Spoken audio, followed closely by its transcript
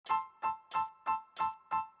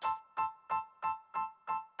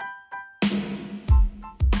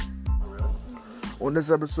On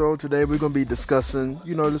this episode today, we're going to be discussing,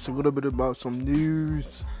 just a little bit about some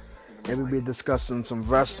news, and we'll be discussing some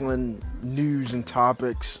wrestling news and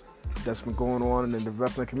topics that's been going on in the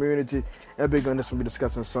wrestling community, and we're going to be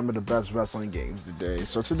discussing some of the best wrestling games today.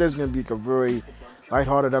 So today's going to be a very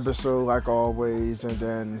lighthearted episode, like always, and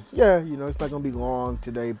then, it's not going to be long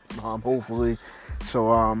today, hopefully.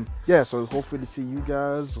 So, so hopefully to see you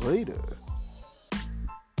guys later.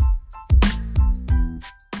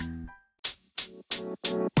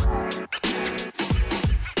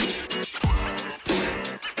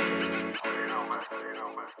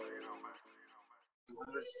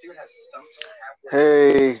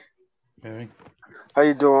 Hey, Hey, how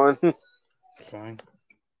you doing? fine.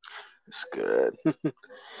 It's good.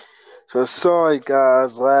 So sorry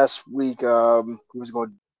guys, last week we was going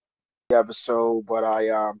to do the episode, but I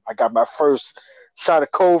got my first shot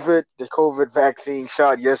of COVID, the COVID vaccine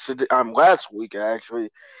shot yesterday, last week actually.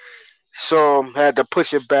 So I had to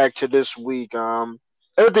push it back to this week.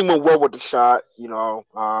 Everything went well with the shot,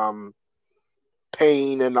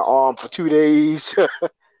 pain in the arm for 2 days.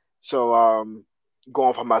 So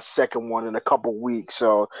going for my second one in a couple weeks.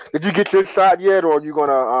 So did you get your shot yet, or are you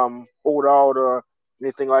gonna hold out or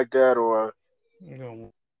anything like that, or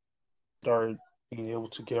Start being able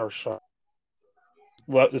to get our shot.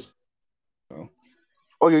 Well, this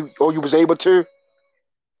you was able to?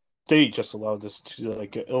 state just allowed us to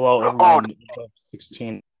allow Oh, everyone above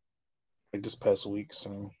 16 this past week.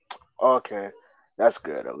 So okay, that's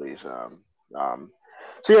good at least.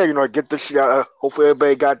 So yeah, get the shot. Hopefully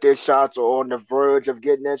everybody got their shots or on the verge of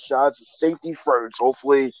getting their shots. Safety first.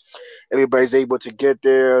 Hopefully everybody's able to get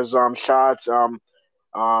their shots. One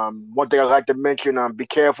thing I like to mention, be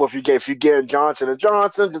careful if you get Johnson and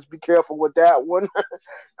Johnson, just be careful with that one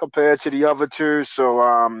compared to the other two.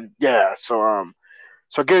 So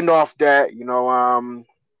so getting off that,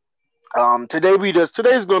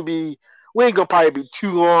 today's gonna be we ain't gonna probably be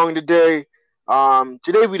too long today.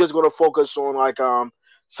 Today we just gonna focus on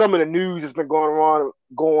some of the news that's been going around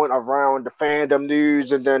the fandom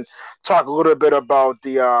news, and then talk a little bit about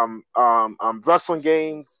the wrestling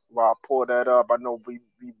games. While I pull that up, I know we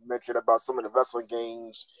mentioned about some of the wrestling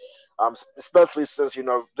games, especially since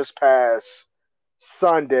this past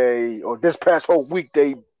Sunday or this past whole week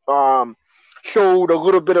they showed a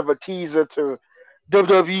little bit of a teaser to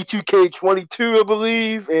WWE 2K22, I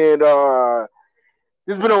believe, and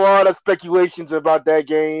there's been a lot of speculations about that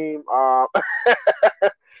game.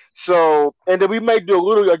 So, and then we may do a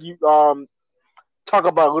little talk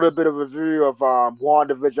about a little bit of a review of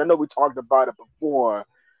WandaVision. I know we talked about it before,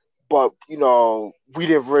 but we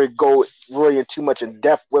didn't really go really in too much in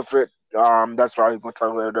depth with it. That's why we're going to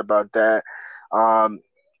talk a little bit about that.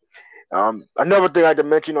 Another thing I had to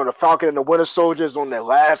mention on the Falcon and the Winter Soldiers on their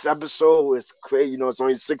last episode is crazy. It's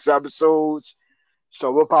only 6 episodes,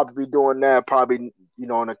 so we'll probably be doing that probably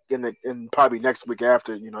in probably next week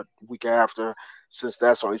after week after, since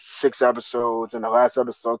that's only 6 episodes and the last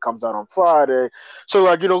episode comes out on Friday.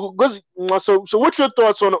 So so what's your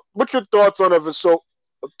thoughts on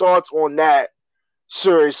that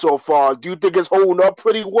series so far? Do you think it's holding up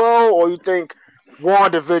pretty well, or you think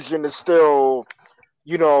WandaVision is still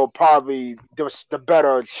probably the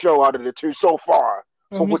better show out of the two so far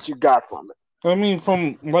from what you got from it?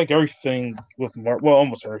 from everything with Marvel, well,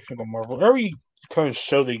 almost everything with Marvel, every kind of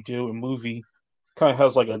show they do, a movie, kind of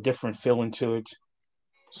has a different feeling to it.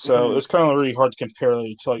 So it's kind of really hard to compare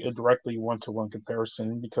it to a directly one-to-one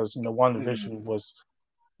comparison, because WandaVision was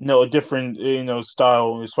a different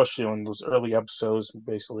style, especially on those early episodes.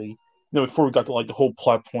 Basically, before we got to the whole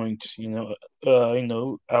plot point,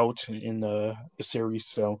 out in the series.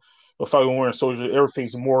 So with Falcon Winter Soldier,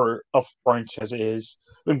 everything's more upfront as it is.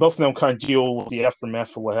 I mean, both of them kind of deal with the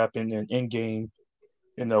aftermath of what happened in Endgame.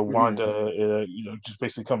 Wanda, just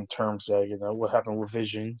basically come to terms that what happened with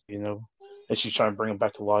Vision, and she's trying to bring him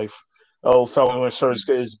back to life. Oh, Falcon Winter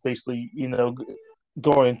Soldier is basically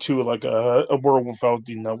going into a world without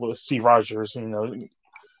with Steve Rogers,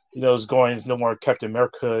 is going no more Captain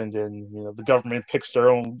America, and then the government picks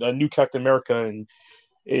their own new Captain America, and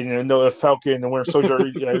the Falcon and the Winter Soldier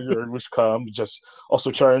which come just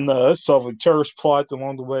also trying to solve a terrorist plot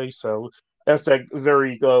along the way. So that's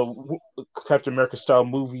very Captain America style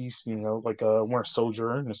movies, Winter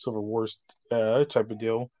Soldier and the Civil War type of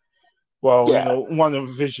deal. Well,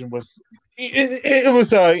 WandaVision was it was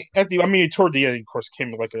toward the end, of course, it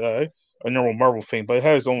came like a normal Marvel thing, but it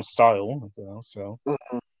had its own style, so.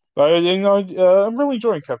 But I'm really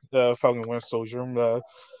enjoying Falcon Winter Soldier.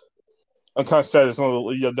 I'm kind of sad it's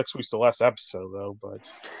only next week's the last episode though, but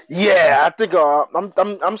Yeah, I think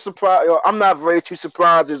I'm surprised. I'm not very too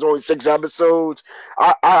surprised. There's only 6 episodes.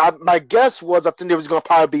 My guess was I think there was gonna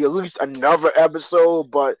probably be at least another episode,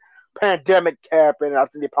 but pandemic happened. I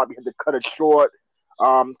think they probably had to cut it short.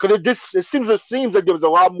 Because it seems like there was a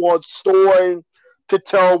lot more story to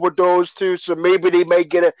tell with those two. So maybe they may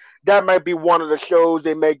get it. That might be one of the shows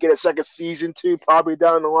they may get a second season to probably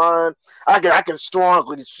down the line. I can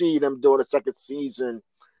strongly see them doing a second season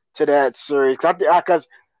to that series. Because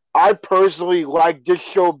I personally like this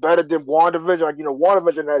show better than WandaVision. Like,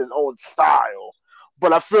 WandaVision had its own style,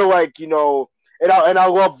 but I feel like, and I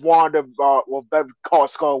love Wanda. Well, Better Call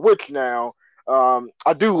Scarlet Witch now.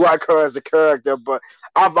 I do like her as a character, but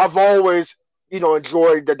I've always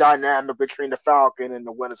enjoyed the dynamic between the Falcon and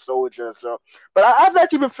the Winter Soldier. So, but I've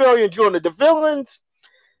actually been fairly enjoying it. The villains.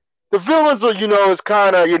 The villains are, is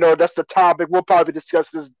kind of, that's the topic. We'll probably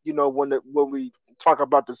discuss this, when we talk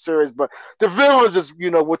about the series. But the villains is,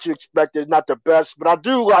 what you expected, not the best. But I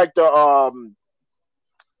do like the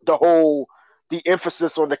whole the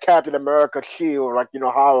emphasis on the Captain America shield, like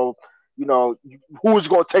how you know who's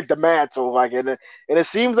going to take the mantle, like and it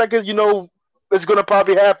seems like it's going to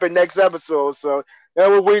probably happen next episode. So yeah,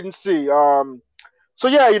 we'll wait and see. So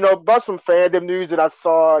yeah, about some fandom news that I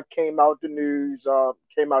saw came out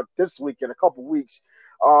this week in a couple weeks.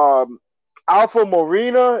 Um, Alpha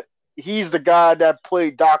Morena, he's the guy that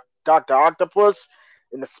played Doctor Octopus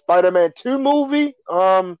in the Spider-Man 2 movie.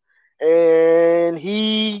 And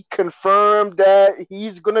he confirmed that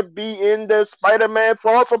he's gonna be in the Spider-Man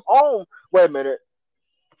Far From Home. Wait a minute,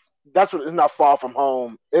 it's not Far From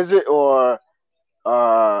Home, is it? Or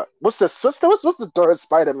what's the third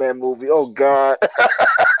Spider-Man movie? Oh God.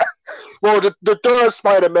 Well, the third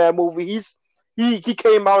Spider-Man movie, he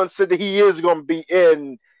came out and said that he is gonna be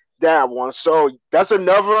in that one. So that's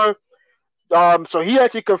another. So he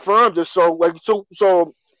actually confirmed it. So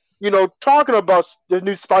talking about the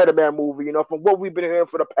new Spider-Man movie, from what we've been hearing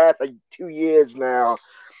for the past like 2 years now,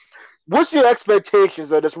 what's your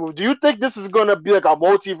expectations of this movie? Do you think this is gonna be like a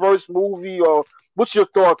multiverse movie, or what's your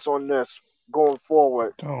thoughts on this going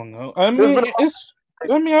forward? I don't know. I There's been mean, it's.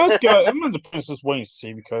 I mean, I'm gonna just wait and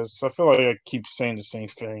see because I feel like I keep saying the same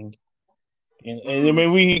thing. And I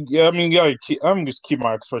mean, I'm just keep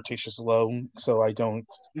my expectations low so I don't,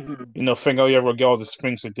 think oh yeah we'll get all the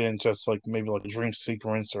things that didn't just like maybe like a dream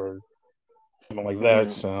sequence or something like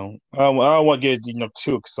that. So I don't want to get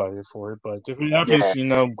too excited for it. But if it happens,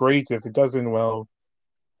 yeah. great. If it doesn't, well,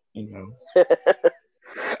 you know.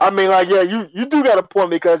 I mean, like, yeah, you do got a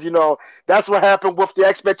point because that's what happened with the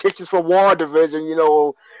expectations for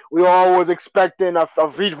WandaVision. We were always expecting a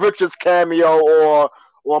Reed Richards cameo or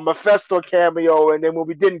a Mephisto cameo, and then when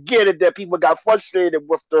we didn't get it, that people got frustrated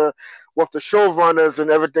with the showrunners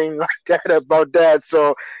and everything like that about that.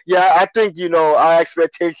 So yeah, I think our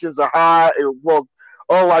expectations are high. Well,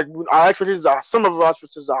 like our expectations are some of our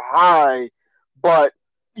expectations are high, but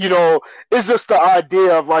you know, it's just the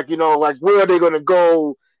idea of like where are they going to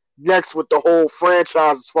go next with the whole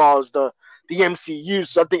franchise as far as the MCU.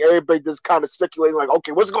 So I think everybody just kind of speculating like,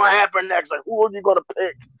 okay, what's going to happen next? Like, who are you going to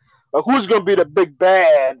pick? Like, who's going to be the big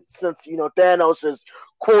bad since Thanos is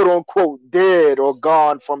quote unquote dead or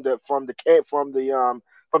gone from the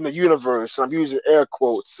universe. I'm using air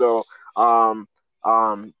quotes. So yeah,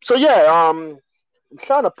 I'm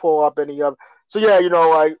trying to pull up any of. So yeah,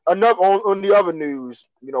 like another on the other news,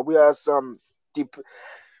 we had deep,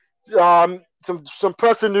 some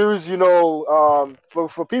pressing news,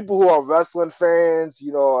 for people who are wrestling fans,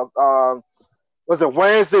 was it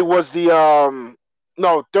Wednesday? Was the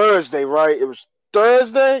no Thursday, right? It was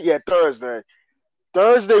Thursday, yeah, Thursday.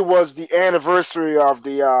 Thursday was the anniversary of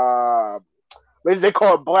the they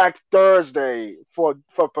call it Black Thursday for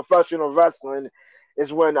professional wrestling.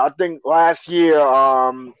 Is when I think last year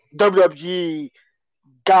WWE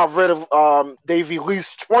got rid of they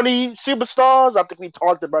released 20 superstars. I think we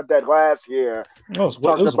talked about that last year. No, it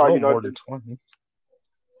Talking was about well more than 20.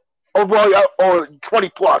 Oh well, or 20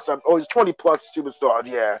 plus. Or it's 20 plus superstars.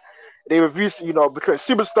 Yeah, they released because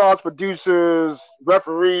superstars, producers,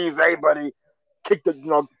 referees, everybody kicked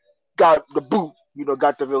got the boot.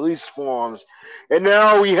 Got the release forms, and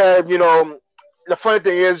now we have the funny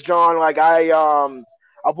thing is, John, like I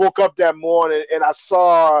woke up that morning and I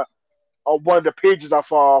saw on one of the pages I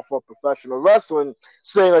follow for professional wrestling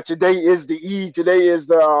saying that today is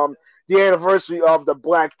the anniversary of the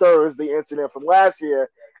Black Thursday incident from last year.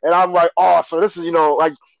 And I'm like, oh, so this is,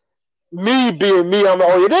 like me being me, I'm like,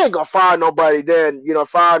 oh, yeah, they ain't gonna fire nobody then,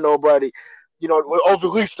 fire nobody. Or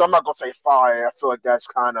released, I'm not gonna say fire. I feel like that's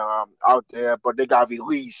kind of out there, but they got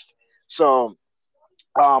released. So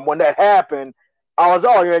when that happened, I was,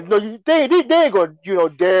 oh, they ain't gonna,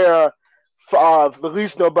 dare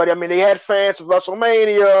release nobody. I mean, they had fans of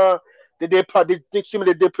WrestleMania. They seem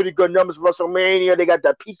they did pretty good numbers for WrestleMania. They got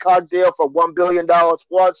that Peacock deal for $1 billion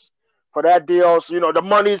plus for that deal. So the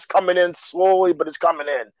money's coming in slowly, but it's coming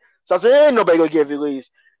in. So I said, ain't nobody gonna get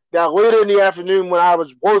released. Now later in the afternoon when I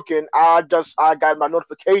was working, I got my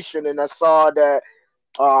notification and I saw that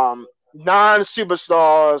um,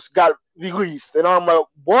 non-superstars got released, and I'm like,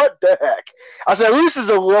 what the heck? I said, at least it's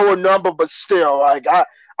a lower number, but still, like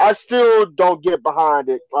I still don't get behind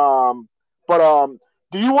it. But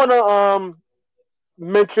do you want to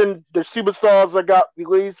mention the superstars that got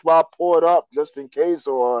released while I pull it up just in case,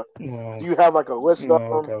 or Well, do you have like a list of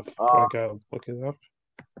no, them? I gotta look it up.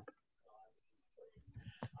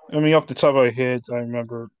 I mean, off the top of my head, I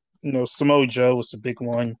remember, Samoa Joe was the big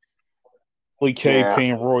one. Lee K, Yeah,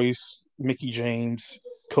 Payne Royce, Mickey James,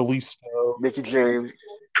 Kalisto, Mickey James,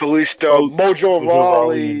 Kalisto, Bo, Mojo Mojo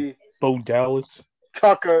Rawley, and Rawley, Bo Dallas.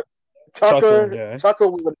 Tucker, Tucker, Tucker, yeah.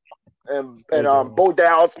 Tucker, and Bo Dallas. Bo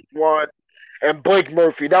Dallas won, and Blake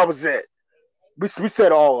Murphy. That was it. We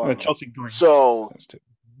said all of them. Chelsea Green. So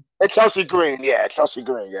and Chelsea Green, yeah, Chelsea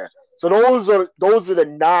Green, yeah. So those are the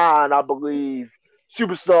nine, I believe,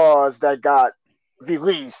 superstars that got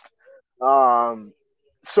released. Um,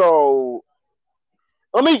 so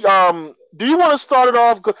let me. Do you want to start it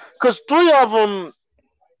off? Because three of them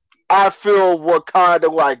I feel were kind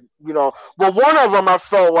of like well, one of them I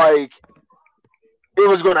felt like it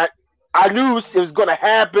was gonna. I knew it was gonna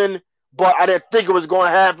happen, but I didn't think it was gonna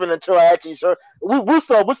happen until I actually saw. We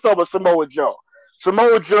start with Samoa Joe.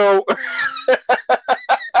 Samoa Joe.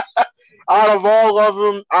 Out of all of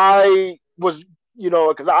them, I was,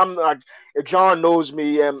 because I'm like, if John knows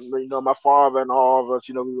me and my father and all of us,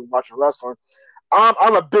 we were watching wrestling.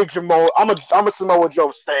 I'm a big Samoa. I'm a Samoa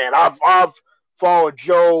Joe stan. I've followed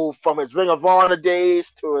Joe from his Ring of Honor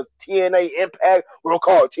days to his TNA Impact. We don't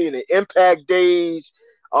call it TNA Impact days.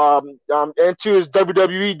 And to his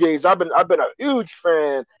WWE days. I've been a huge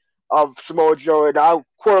fan of Samoa Joe, and I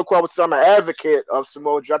quote unquote would say I'm an advocate of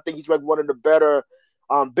Samoa Joe. I think he's like one of the better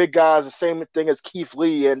big guys. The same thing as Keith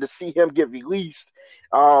Lee, and to see him get released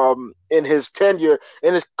in his tenure,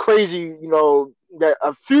 and it's crazy, that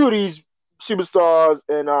a few of these superstars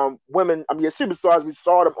and women, I mean, superstars, we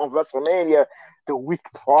saw them on WrestleMania the week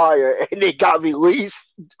prior, and they got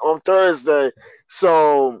released on Thursday.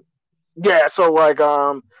 So yeah, so like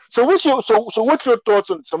what's your thoughts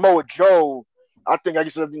on Samoa Joe? I think I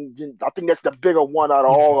think that's the bigger one out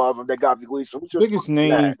of all of them that got released. So what's your Biggest thoughts on name,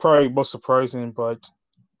 that? probably most surprising, but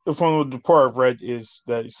from the part I've read is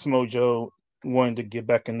that Samoa Joe wanted to get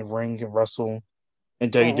back in the ring and wrestle,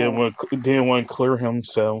 and they Mm-hmm. didn't want to clear him,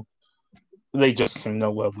 so they just said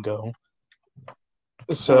no, let him go.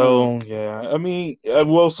 Mm-hmm. So yeah, I mean,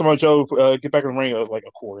 will Samoa Joe get back in the ring? Like,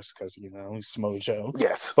 of course, because he's Samoa Joe.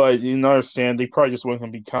 Yes. But you understand, they probably just want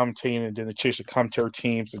him to be commentating, and then they change the commentary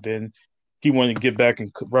teams, and then he wanted to get back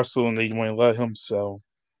and wrestle, and they didn't want to let him. So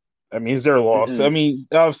I mean, it's their loss. I Mm-hmm. mean,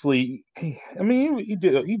 obviously, I mean,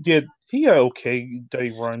 he had okay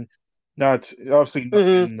day run. Not obviously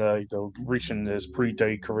Mm-hmm. nothing, reaching his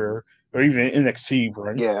pre-day career or even NXT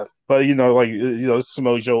run. Yeah. But like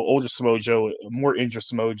Samoa Joe, older Samoa Joe, more injured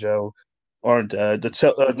Samoa Joe, aren't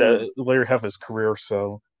Mm-hmm. the later half of his career.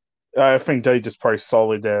 So I think they just probably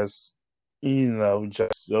saw it as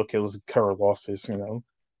just okay, let's cover losses.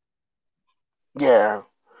 Yeah.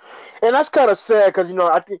 And that's kind of sad because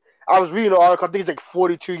I think I was reading an article. I think he's like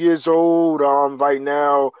 42 years old right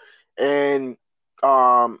now, and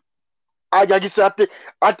um like you said, I think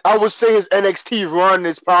I would say his NXT run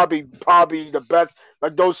is probably the best.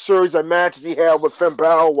 Like those series of matches he had with Finn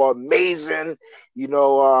Balor were amazing.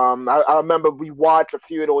 I remember we watched a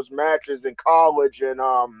few of those matches in college, and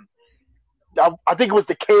I think it was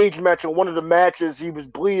the cage match. In one of the matches, he was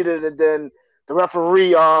bleeding, and then the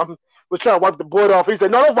referee was trying to wipe the blood off. He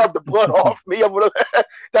said, "No, don't wipe the blood off me."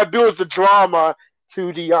 That builds the drama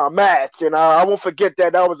to the match, and I won't forget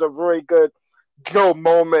that. That was a very good Joe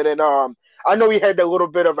moment, and I know he had a little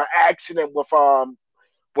bit of an accident with um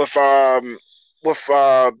with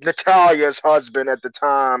Natalia's husband at the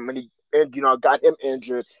time, and got him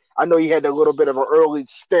injured. I know he had a little bit of an early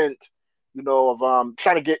stint, of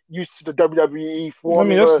trying to get used to the WWE I mean, that's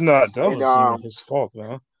formula, not that and was even his fault,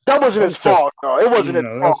 though. that wasn't That his was just fault. No, it wasn't his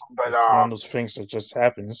fault, that's but just one of those things that just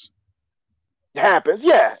happens. it happens.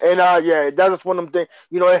 Yeah, and yeah, that is one of them things.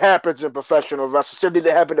 It happens in professional wrestling. Same thing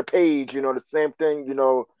that happened to Paige. The same thing.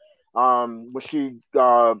 when she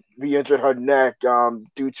re-injured her neck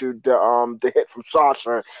due to the hit from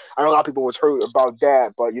Sasha. I know a lot of people was hurt about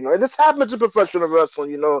that, but this happens in professional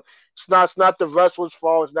wrestling. It's not the wrestler's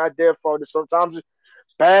fault. It's not their fault. Sometimes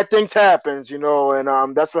bad things happens,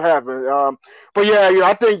 and that's what happened. But yeah,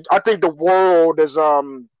 I think the world is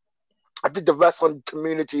I think the wrestling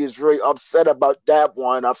community is really upset about that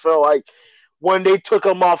one. I feel like when they took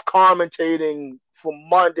him off commentating for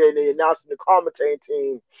Monday and they announced the commentating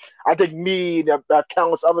team, I think me, the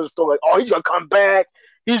countless others thought like, oh, he's gonna come back.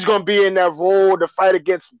 He's gonna be in that role to fight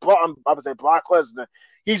against I would say Brock Lesnar.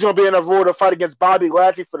 He's gonna be in a role to fight against Bobby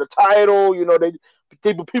Lashley for the title.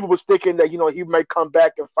 People was thinking that he might come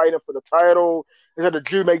back and fight him for the title. They had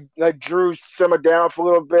to Drew simmer down for a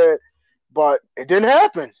little bit, but it didn't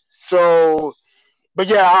happen. So,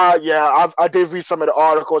 but I did read some of the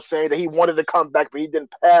articles saying that he wanted to come back, but he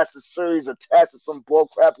didn't pass the series of tests or some bull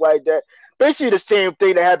crap like that. Basically, the same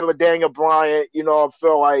thing that happened with Daniel Bryan. I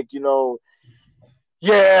feel like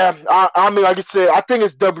yeah. I mean, like I said, I think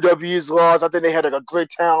it's WWE's loss. I think they had a great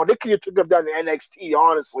talent. They could have took him down to NXT.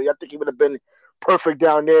 Honestly, I think he would have been perfect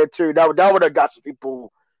down there too. That would have got some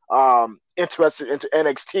people interested into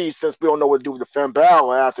NXT since we don't know what to do with the Finn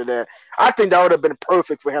Balor after that. I think that would have been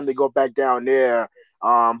perfect for him to go back down there.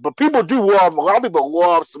 But people do love him. A lot of people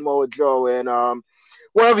love Samoa Joe, and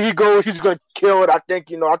wherever he goes, he's going to kill it. I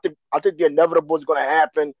think I think the inevitable is going to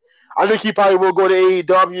happen. I think he probably will go to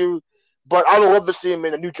AEW, but I would love to see him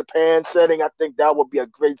in a New Japan setting. I think that would be a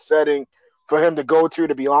great setting for him to go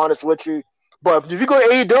to be honest with you. But if you go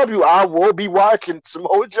to AEW, I will be watching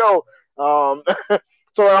Samoa Joe.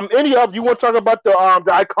 So any of you want to talk about the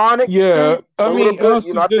Iconics? Yeah, Too, I a little mean, bit.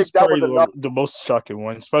 honestly, I this is think that probably was enough. the most shocking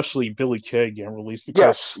one, especially Billie Kay getting released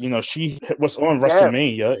because Yes. she was on Yeah.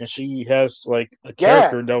 WrestleMania and she has like a Yeah.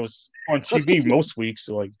 character that was on TV most weeks.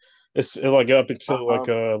 So, like it's like up until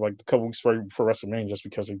Uh-huh. like a couple weeks right before WrestleMania, just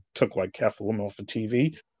because they took like half the women off of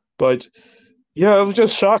TV. But yeah, it was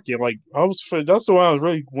just shocking. Like that's the one I was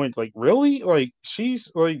really went like really like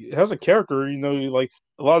she's like has a character. Like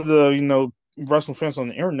a lot of the wrestling fans on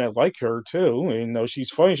the internet like her too. And, she's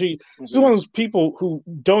funny. She's one Mm-hmm. of those people who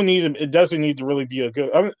don't need it doesn't need to really be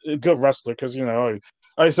a good wrestler because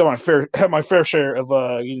I used to have my fair share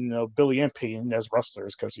of Billy and Peyton as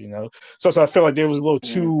wrestlers because sometimes I feel like there was a little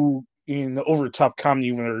Mm-hmm. too over the top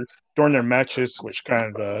comedy when they're during their matches, which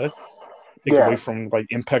kind of take away Yeah. from like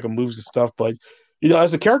impact of moves and stuff. But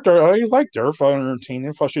as a character, I liked her. I found her entertaining.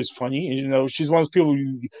 I thought she was funny. She's one of those people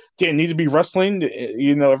who didn't need to be wrestling.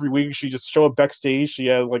 Every week she just show up backstage. She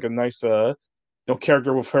had like a nice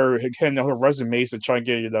character with her again her resumes to try and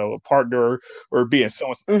get a partner or being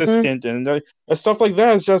someone's Mm-hmm. assistant and stuff like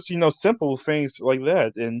that. Is just simple things like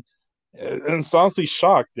that. And it's honestly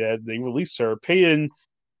shocked that they released her. Peyton,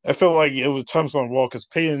 I feel like it was times on wall because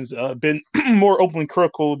Peyton's been more openly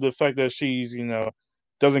critical of the fact that she's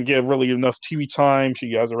doesn't get really enough TV time.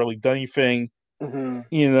 She hasn't really done anything.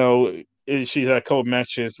 Mm-hmm. She's had a couple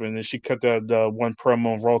matches when she cut that one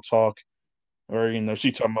promo on Raw Talk, or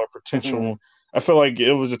she talking about Mm-hmm. potential. I feel like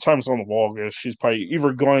it was a times on the wall because she's probably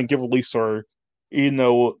either going to give release or you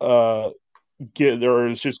know get or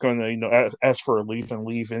is just going to ask for a leave and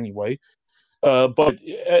leave anyway. But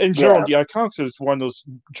in general, Yeah. the Iconics is one of those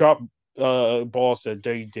drop balls that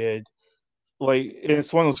they did. Like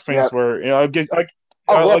it's one of those things Yeah. where I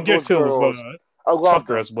I love get those to with girls. I love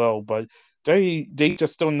Tucker them. as well, but they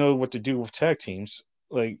just don't know what to do with tag teams.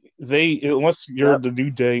 Like they unless you're Yep. the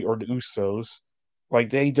New Day or the Usos, like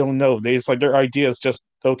they don't know. It's like their idea is just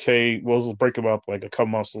okay. We'll break them up like a couple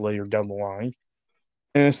months later down the line,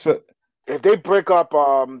 and it's If they break up,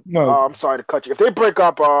 no I'm sorry to cut you. If they break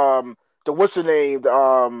up, the what's the name?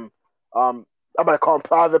 Um, I'm gonna call them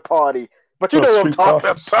Private Party, but you know what I'm Street talking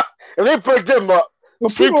Profits. about. If they break them up, Well,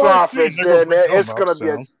 Street people are saying Profits, they're gonna then break them it's up, gonna be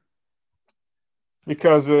a. so.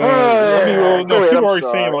 Because I mean, well, no, Go ahead. people I'm are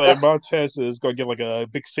saying sorry. like Montez is going to get like a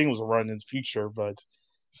big singles run in the future, but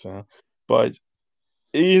so, but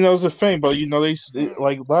it's a thing. But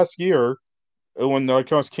like last year when the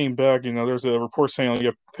Icons came back, there's a report saying like,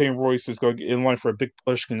 yeah, Peyton Royce is going to get in line for a big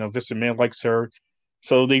push. Vince McMahon likes her,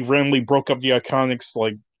 so they randomly broke up the Iconics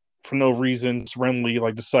like for no reason. Just randomly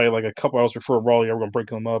like decided like a couple hours before Raw, yeah, we're going to break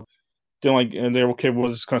them up. Then like and they're okay,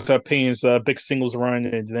 we'll just gonna start paying his big singles run,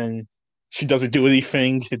 and then she doesn't do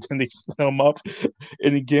anything, and then they split him up,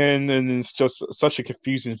 and again, and it's just such a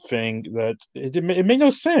confusing thing that it made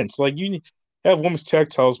no sense. Like you have women's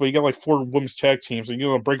tag titles, but you got like four women's tag teams, and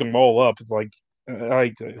you're gonna break them all up. It's like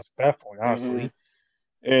it's baffling, Hmm. honestly.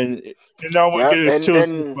 And now what Yeah, get is and too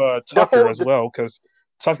is with the Tucker whole as well, because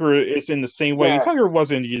Tucker is in the same way. yeah. Tucker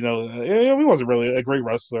wasn't, he wasn't really a great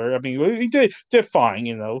wrestler. I mean, he did fine,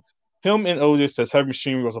 him and Otis as Heavy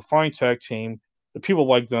Machinery was a fine tag team. The people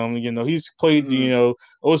like them. He's played.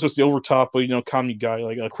 Otis was the overtop, comedy guy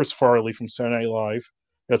like Chris Farley from Saturday Night Live.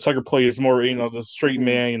 Tucker plays more, the straight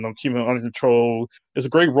man, keeping him under control. It's a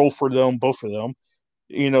great role for them, both of them.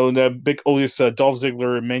 That big Otis Dolph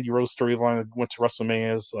Ziggler and Mandy Rose storyline that went to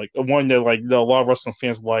WrestleMania is like one that a lot of wrestling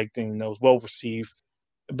fans liked and was well received.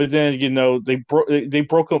 But then they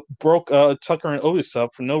broke Tucker and Otis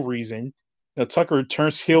up for no reason. Tucker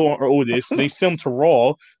turns heel on Otis. They send him to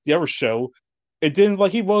Raw, the other show. It didn't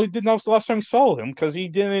he didn't know the last time we saw him because he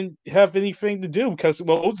didn't have anything to do because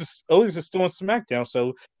Otis is still on SmackDown,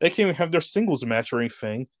 so they can't even have their singles match or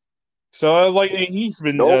anything. So he's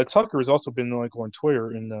been Tucker has also been on Twitter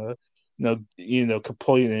and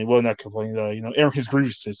complaining, well, not complaining, airing his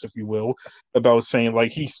grievances, if you will, about saying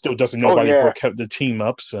he still doesn't know why they broke the team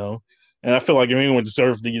up. So, and I feel like if anyone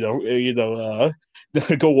deserved to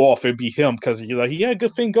go off, it'd be him because he had a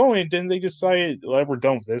good thing going. Then they decided, we're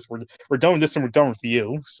done with this. We're done with this, and we're done with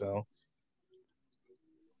you. So,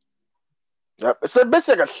 yep, it's a bit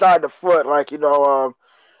like a shot in the foot,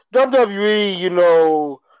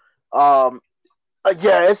 WWE.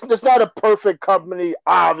 It's not a perfect company,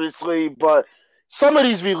 obviously, but some of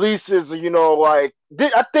these releases, I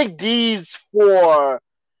think these four,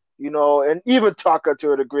 and even Tucker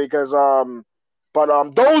to a degree, because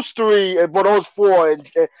those three, but those four, and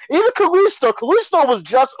even Kalisto was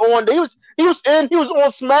just on. He was on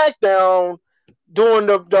SmackDown doing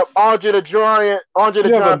the Andre the Giant but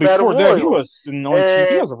Battle before that, Royal. he was on TV.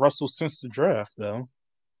 He hasn't wrestled since the draft, though.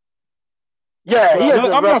 Yeah, he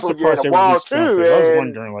hasn't I'm not wrestled surprised in a while too. I was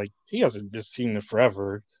wondering, he hasn't just seen it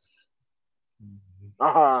forever.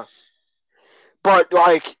 But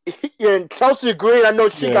in Chelsea Green, I know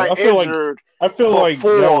she got injured. I feel like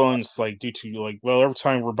that one's due to every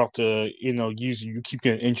time we're about to use you keep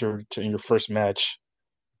getting injured in your first match,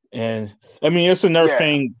 and I mean it's another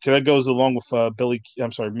thing that goes along with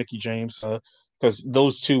Mickie James, because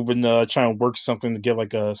those two have been trying to work something to get a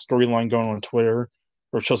storyline going on Twitter.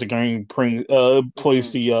 Or Chelsea Green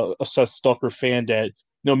plays the obsessed stalker fan that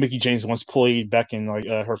Mickie James once played back in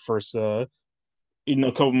her first her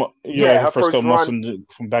first couple months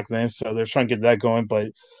from back then. So they're trying to get that going, but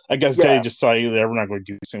I guess they decided that we're not going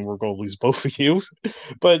to do this and we're going to lose both of you.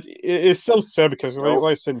 But it's so sad because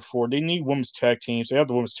like I said before, they need women's tag teams. They have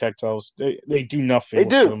the women's tag titles. They do nothing with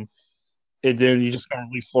them. And then you just kind of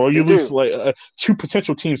release you lose two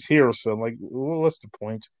potential teams here. So what's the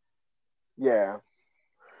point? Yeah.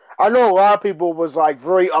 I know a lot of people was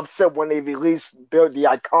very upset when they released the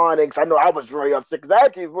Iconics. I know I was very upset because I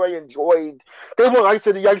actually really enjoyed. They were, like I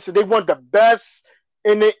said, they weren't the best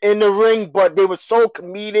in the ring, but they were so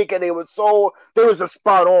comedic and they was a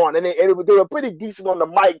spot on, and they were pretty decent on the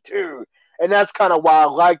mic too. And that's kind of why I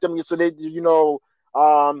liked them. So they,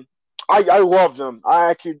 I love them. I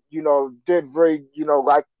actually, did very,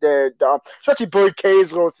 like the especially Billy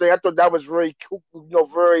Kay's little thing. I thought that was very cool,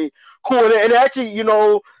 very cool. And actually,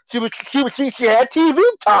 she had TV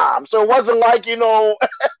time, so it wasn't like she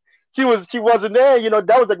wasn't there.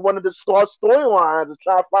 That was one of the storylines of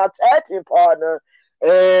trying to find a tag team partner,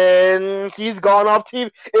 and she's gone off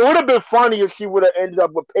TV. It would have been funny if she would have ended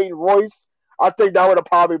up with Peyton Royce. I think that would have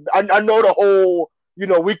probably. I know the whole.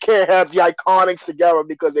 We can't have the Iconics together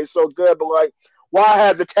because they're so good, but why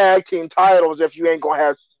have the tag team titles if you ain't gonna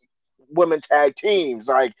have women tag teams?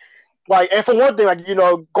 And for one thing,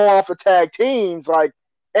 going off of tag teams,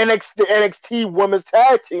 NXT Women's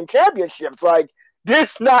Tag Team Championships,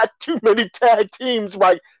 there's not too many tag teams.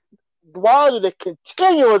 Why do they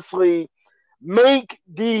continuously make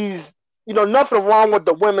these? Nothing wrong with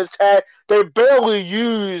the women's tag. They barely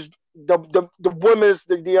use the women's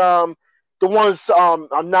the ones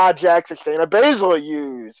Nia Jax and Shayna Baszler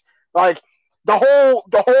used. The whole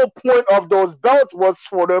point of those belts was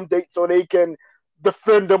for them so they can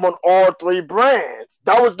defend them on all three brands.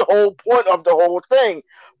 That was the whole point of the whole thing.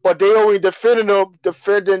 But they only defending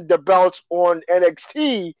the belts on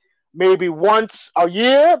NXT maybe once a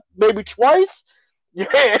year, maybe twice.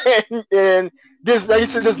 Yeah, and there's like you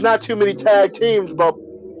said, there's not too many tag teams, but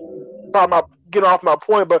getting off my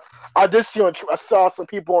point, but I did see I saw some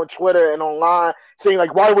people on Twitter and online saying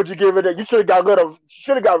why would you give it? You should have got rid of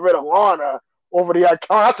Lana over the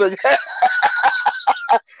Icon.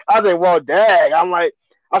 I said, well, dang.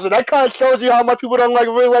 I said that kind of shows you how much people don't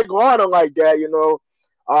really like Lana like that,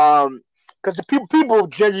 because the people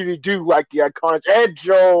genuinely do like the Icons and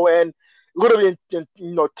Joe and literally,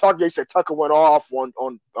 Tucker. They said Tucker went off on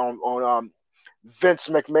Vince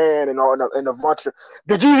McMahon and a bunch of.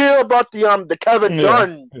 Did you hear about the Kevin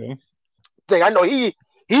Dunn thing? I know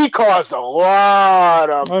he caused a lot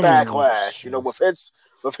of backlash, with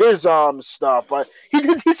with his stuff. But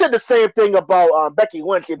he said the same thing about Becky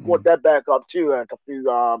Lynch. He brought that back up too, like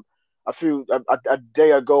a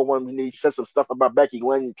day ago when he said some stuff about Becky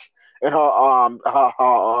Lynch and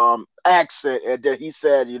her accent, and then he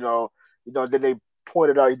said, then they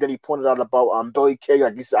pointed out. Then he pointed out about Billy Kay.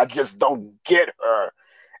 Like he said, I just don't get her.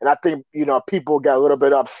 And I think, people got a little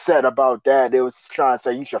bit upset about that. They was trying to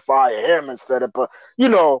say you should fire him instead of, but,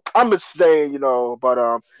 I'm just saying,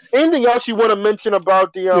 but anything else you want to mention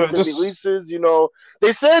about the releases?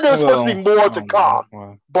 They said there's supposed to be more to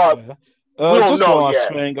come, but we don't just know one last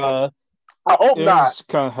yet. thing. I hope not. It's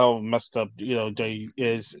kind of how messed up, they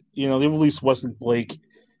is. They released Wesley Blake.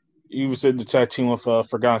 He was in the tag team with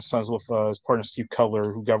Forgotten Sons with his partner Steve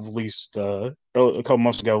Cutler, who got released a couple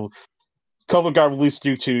months ago. Cutler got released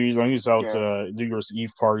due to he was out New Year's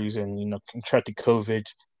Eve parties and contracted COVID,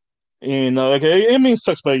 and it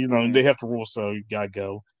sucks, but they have the rules, so you gotta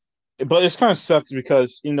go. But it's kind of sucks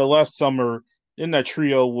because last summer in that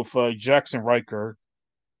trio with Jackson Riker,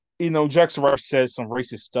 Jackson Riker said some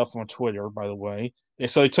racist stuff on Twitter, by the way,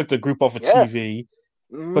 and so they took the group off of TV.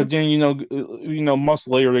 Mm-hmm. But then months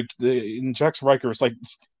later, Jackson Riker is like,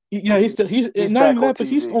 he's not even that, but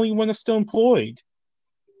he's the only one that's still employed.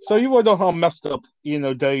 So you want to know how messed up,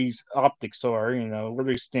 Day's optics are, where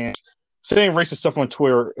they stand. Saying racist stuff on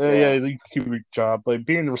Twitter, you can keep your job, but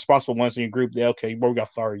being the responsible ones in your group, okay, we got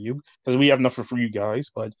to fire you because we have nothing for you guys.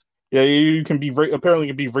 But you can be apparently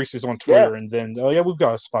you can be racist on Twitter, and then we've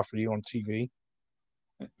got a spot for you on TV.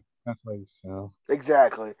 That's what so.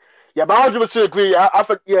 Exactly. Yeah, but I 100% agree.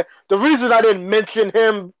 The reason I didn't mention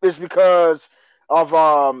him is because of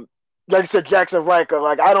like you said, Jackson Riker.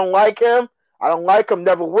 Like I don't like him.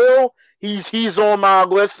 Never will. He's on my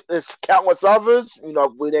list. It's countless others.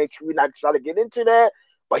 We're not trying to get into that,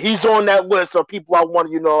 but he's on that list of people I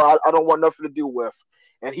want. I don't want nothing to do with,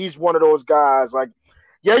 and he's one of those guys. Like,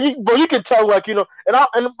 but you can tell, like and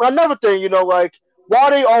another thing, like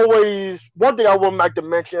why they always. One thing I would like to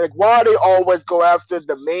mention, like why they always go after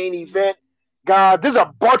the main event guy. There's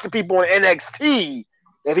a bunch of people in NXT.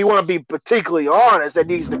 If you want to be particularly honest, that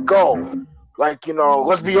needs to go. Like,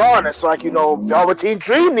 let's be honest. Like, Velveteen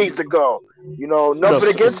Dream needs to go. Nothing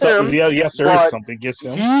against him. Yes, there is something against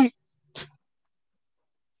him.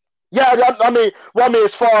 I mean,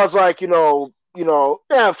 as far as like, screw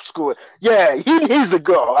it. Yeah, he needs to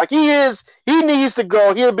go. Like, he needs to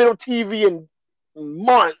go. He hasn't been on TV in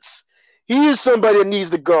months. He is somebody that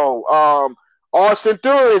needs to go. Austin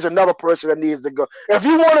Theory is another person that needs to go. If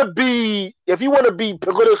you want to be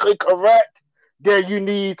politically correct, then you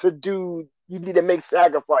need to make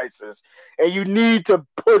sacrifices and you need to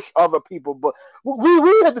push other people. But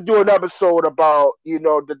we have to do an episode about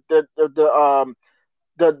the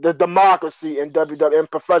democracy in WWE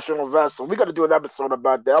and professional wrestling. We got to do an episode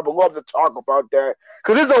about that. I would love to talk about that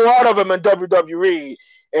because there's a lot of them in WWE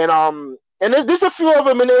and there's a few of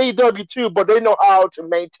them in AEW too. But they know how to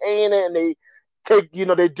maintain it and they take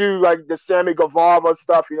they do like the Sammy Guevara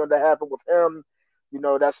stuff that happened with him.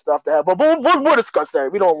 That stuff that happened. But we'll discuss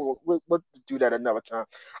that. We'll do that another time.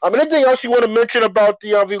 Anything else you want to mention about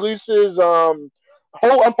the releases? I'm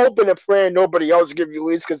hoping and praying nobody else get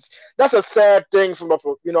released because that's a sad thing from a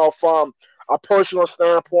personal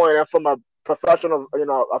standpoint and from a professional,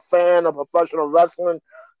 a fan of professional wrestling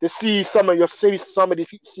to see some of your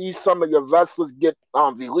wrestlers get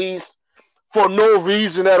released for no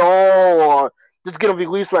reason at all or just get them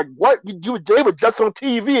released like what they were just on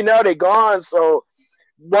TV and now they're gone. So.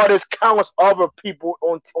 Well, there's countless other people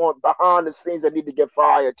on behind the scenes that need to get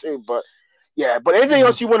fired too. But but anything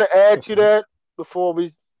else you want to add to that before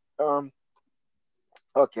we?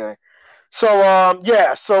 Okay, so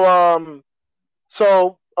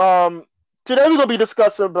today we're gonna be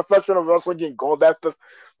discussing professional wrestling again, going back to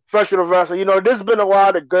professional wrestling. There's been a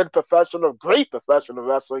lot of great professional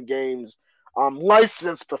wrestling games,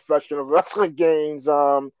 licensed professional wrestling games,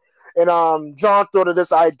 And John thought of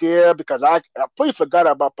this idea because I completely forgot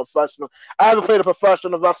about professional. I haven't played a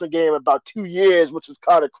professional wrestling game in about 2 years, which is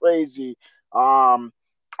kind of crazy. I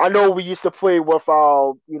know we used to play with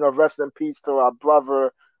our, rest in peace to our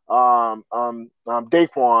brother,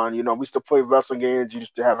 Daquan. We used to play wrestling games. You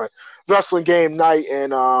used to have a wrestling game night,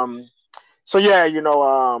 and you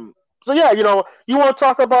want to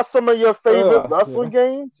talk about some of your favorite wrestling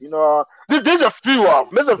games? There's a few of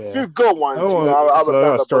them. There's a few good ones. I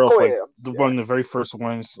remember. Start off one of the very first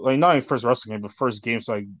ones, like not even first wrestling game, but first games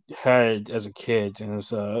I had as a kid, and it was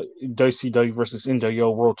WCW versus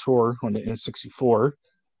NWO World Tour on the N64.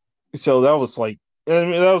 So that was like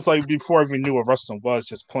before I even knew what wrestling was.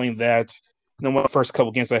 Just playing that. One of the first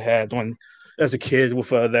couple games I had when as a kid with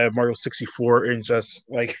that Mario 64, and just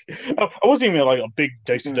like I wasn't even like a big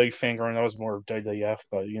Dicey Mhm. Day fan growing up. I was more of WWF,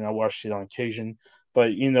 but I watched it on occasion. But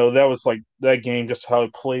that was like that game, just how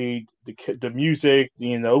it played, the music.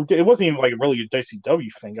 It wasn't even like really a Dicey W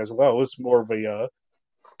thing as well. It was more of a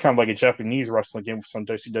kind of like a Japanese wrestling game with some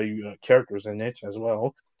WCW characters in it as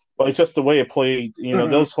well. But it's just the way it played. Mhm.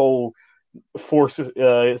 Those whole four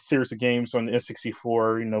series of games on the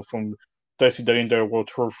N64. From WCW India World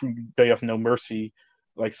Tour through Day of No Mercy,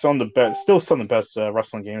 like some of the best, still some of the best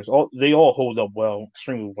wrestling games. They all hold up well,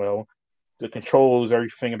 extremely well. The controls,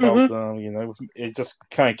 everything about Mhm. them, it just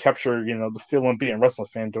kind of captured, the feeling of being a wrestling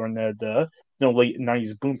fan during that, late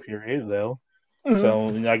 '90s boom period, though. Mhm. So,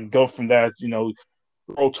 I go from that,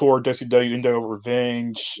 World Tour, WCW, Indo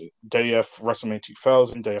Revenge, DF WrestleMania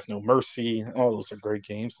 2000, DF No Mercy. All those are great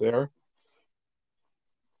games there.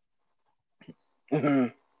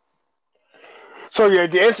 Mhm. So yeah,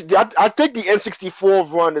 I think the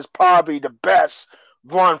N64 run is probably the best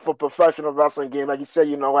run for professional wrestling game. Like you said,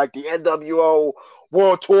 like the NWO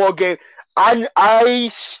World Tour game. I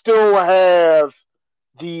still have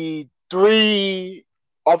the three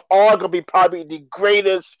of arguably probably the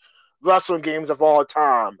greatest wrestling games of all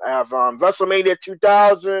time. I have WrestleMania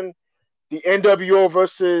 2000, the NWO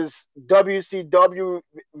versus WCW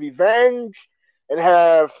Revenge, and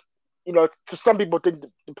have to some people think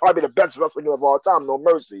probably the best wrestling game of all time, No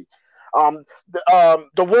Mercy.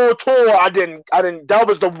 The World Tour, I didn't. That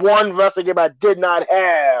was the one wrestling game I did not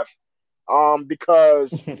have,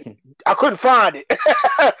 because I couldn't find it.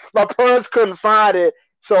 My parents couldn't find it,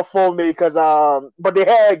 so for me, because but they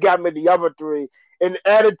had got me the other three and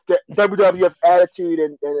added the WWF Attitude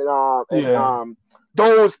and Yeah.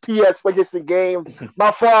 those PS PlayStation games.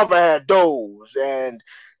 My father had those, and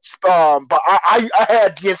but I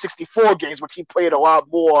had the N64 games, which he played a lot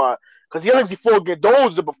more because the N64 games,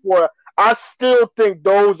 those are before. I still think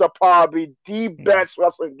those are probably the best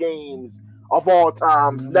wrestling games of all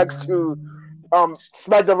times, next to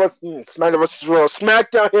SmackDown.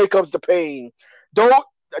 Here Comes the Pain. Don't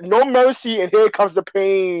No Mercy and Here Comes the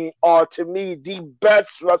Pain are to me the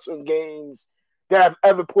best wrestling games that I've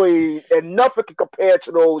ever played, and nothing can compare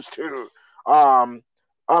to those two. Um,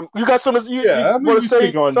 you got something you Yeah, I mean, want to you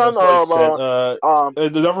speak say, on son? like I said. Um,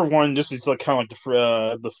 The other one, this is like kind of like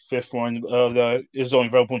the fifth one that is only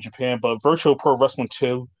available in Japan, but Virtual Pro Wrestling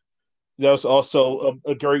 2. That was also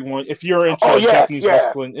a great one. If you're into oh yes, Japanese yeah.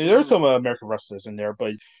 wrestling, there's Mm-hmm. some American wrestlers in there,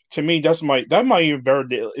 but to me, that might even better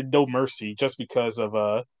than No Mercy, just because of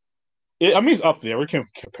I mean, it's up there. It can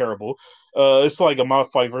comparable. It's like a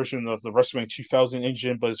modified version of the WrestleMania 2000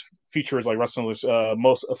 engine, but it features like wrestlers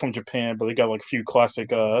most from Japan, but they got like a few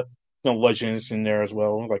classic legends in there as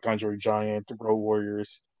well, like Andre Giant, the Road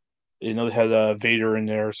Warriors. They had Vader in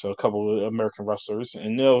there, so a couple of American wrestlers,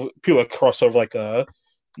 and people that cross over like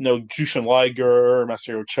Jushin Liger,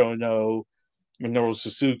 Masaru Chono, Minoru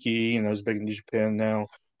Suzuki, is big in Japan now.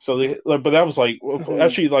 So but that was like Mm-hmm.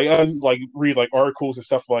 actually like I like read like articles and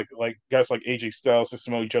stuff like guys like AJ Styles and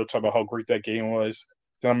Samoa Joe talk about how great that game was.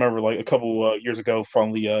 Then I remember like a couple years ago,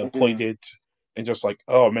 finally Mm-hmm. played it and just like,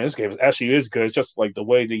 oh man, this game actually is good. It's just like the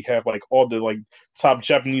way they have like all the like top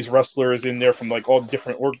Japanese wrestlers in there from like all the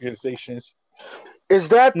different organizations. Is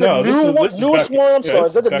that the No, new one, this is back. newest one? I'm Yeah, sorry.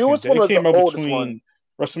 Is this is that the back in the newest day. one It or the came out oldest one? between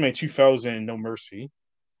WrestleMania 2000 and No Mercy.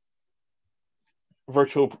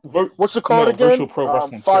 What's it called No, Virtual again? Pro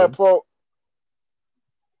Wrestling Fire 2. Pro.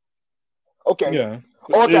 Okay. Yeah,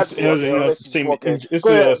 Oh, okay, I it's see. it has Okay, it's the same. okay. It's Go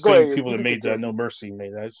the ahead. Go same ahead. people You that can made No continue. Mercy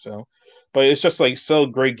made that. So, but it's just like so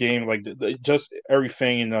great game. Like just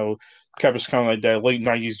everything captures kind of like that late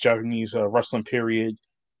 '90s Japanese wrestling period.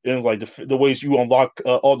 And like the ways you unlock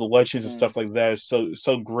all the legends and Mm. stuff like that is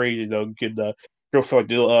so great. Get the go for like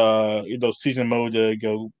the season mode to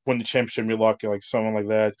go win the championship. You lock like someone like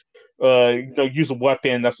that. Use a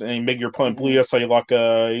weapon and make your opponent bleed. Mm-hmm. That's how you lock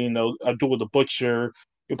a duel with the butcher.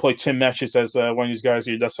 You play 10 matches as one of these guys.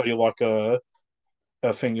 That's how you lock a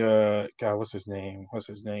thing. God, what's his name? I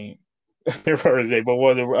can't remember his name, but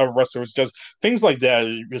one of the wrestlers. Just things like that.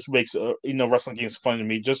 It just makes wrestling games fun to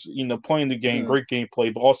me. Just playing the game, Mm-hmm. great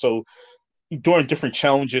gameplay, but also doing different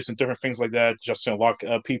challenges and different things like that. Just to unlock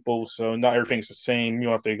people. So not everything's the same. You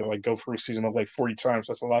don't have to go through a season of like 40 times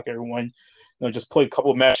just to unlock everyone. Just play a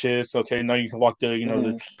couple of matches. Okay, now you can lock the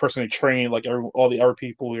Mm-hmm. person to train like all the other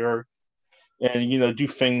people here and do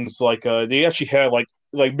things like they actually had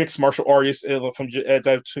like mixed martial artists from at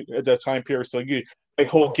that time period. So you a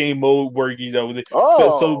whole game mode where so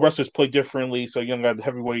Oh. wrestlers play differently. So you got the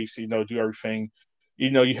heavyweights, do everything.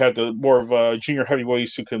 You had the more of junior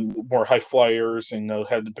heavyweights who can more high flyers and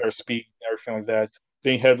had the better speed and everything like that.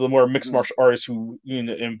 Then you have the more mixed martial artists who,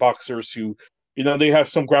 and boxers who, they have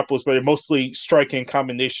some grapplers, but they're mostly striking,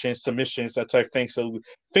 combinations, submissions, that type of thing. So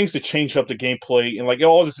things to change up the gameplay, and like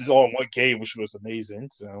all this is all in one game, which was amazing.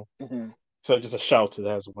 So, so just a shout out to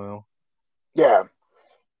that as well. Yeah.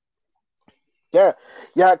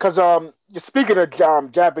 Because speaking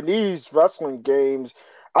of Japanese wrestling games,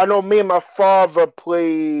 I know me and my father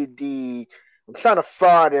played the. I'm trying to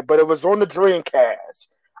find it, but it was on the Dreamcast.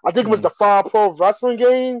 I think it was the Fire Pro wrestling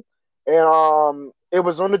game, and it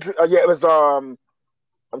was on the it was I'm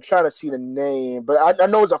trying to see the name, but I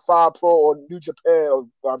know it's a Fire Pro or New Japan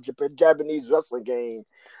or Japanese wrestling game.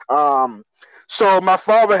 So my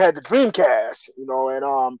father had the Dreamcast,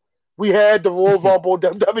 and we had the Royal Rumble,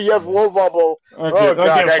 WWF Royal Rumble. Okay,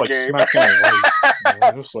 that game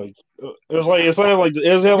was like SmackDown Live. It was like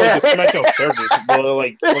the SmackDown characters, but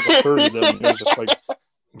like a third of them. It was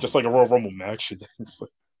just like a Royal Rumble match.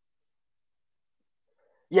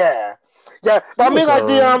 Yeah. But I mean, like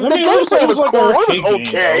the gameplay was cool. It was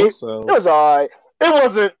okay. It was alright. It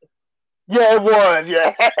wasn't. Yeah, it was.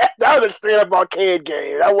 Yeah, that was a straight up arcade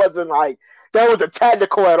game. That wasn't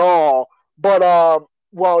tactical at all. But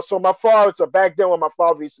so my father. So back then, when my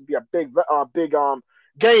father used to be a big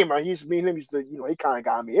gamer, he used to, he kind of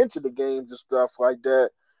got me into the games and stuff like that.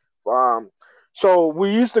 So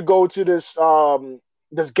we used to go to this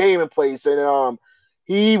gaming place, and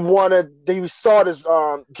he saw this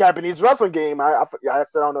Japanese wrestling game. I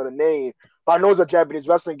said I don't know the name, but I know it's a Japanese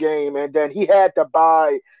wrestling game, and then he had to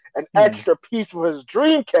buy an extra piece for his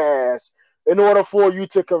Dreamcast in order for you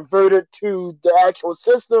to convert it to the actual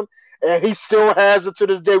system. And he still has it to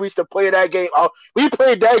this day. We used to play that game. We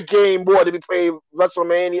played that game more than we played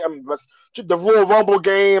WrestleMania. The Royal Rumble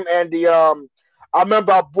game, and the I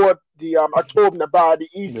remember I bought I told him to buy the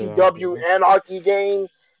ECW Anarchy game.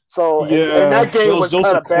 So and that game was kind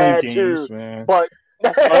of bad games, too. Man. But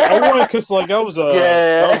I wanted because I was a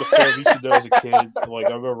fan of ECW as a kid. Like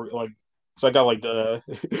I remember so I got like the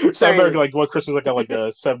I remember like one Christmas I got like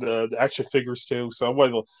the action figures too. So I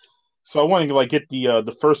wanted to get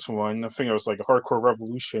the first one. I think it was like a Hardcore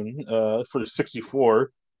Revolution for the 64.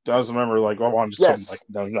 I just remember I'm just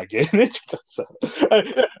no, I'm not getting it. So,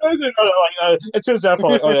 it turns out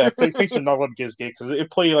thanks for not letting me get this game because it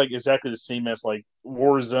played exactly the same as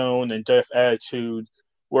Warzone and Death Attitude,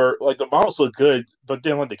 where the models look good, but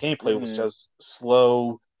then the gameplay was just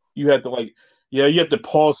slow. You had to you have to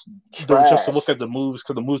pause just to look at the moves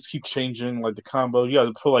because the moves keep changing. The combo, you got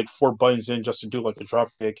to put 4 buttons in just to do a drop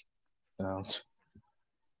kick.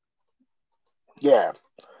 Yeah.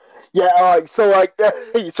 So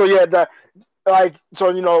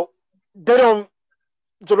they don't.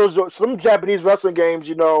 So some Japanese wrestling games,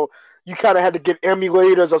 you kind of had to get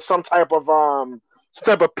emulators or some type of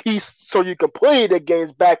piece so you could play the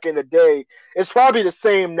games back in the day. It's probably the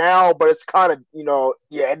same now, but it's kind of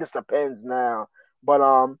it just depends now. But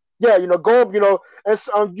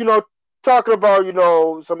talking about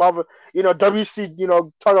some other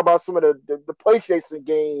WC talking about some of the PlayStation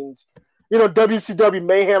games. WCW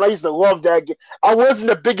Mayhem. I used to love that game. I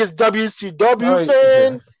wasn't the biggest WCW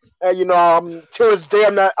fan, and to this day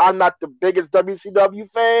I'm not the biggest WCW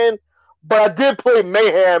fan. But I did play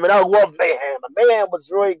Mayhem, and I love Mayhem. Mayhem was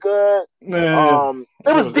really good. It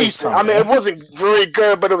was decent. I mean, it wasn't really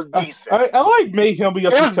good, but it was decent. I like Mayhem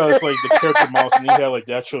because the character models and he had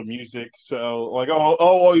the actual music. So I'll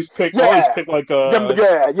always pick exactly.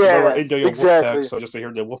 Wolfpack, so just to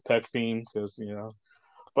hear the Wolfpack theme because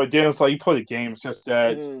But then it's you play the game. It's just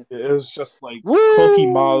that it was just clunky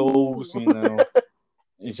models.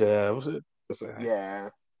 Yeah.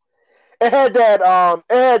 It had that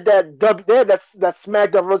they had that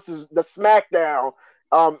SmackDown versus the SmackDown.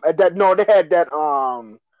 They had that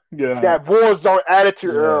that Warzone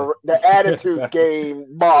attitude the attitude game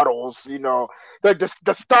models, the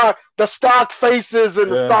stock faces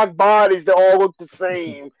and the stock bodies, they all look the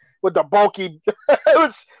same with the bulky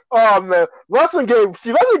man, wrestling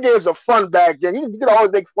games are fun back then. You could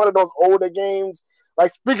always make fun of those older games.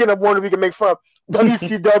 Speaking of one we can make fun of,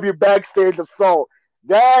 WCW Backstage Assault.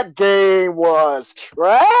 That game was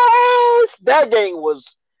trash. That game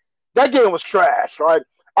was trash, right?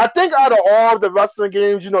 I think out of all the wrestling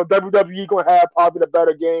games, WWE gonna have probably the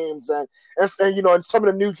better games, and and some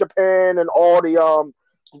of the New Japan and all the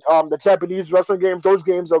Japanese wrestling games, those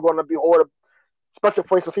games are gonna be all the special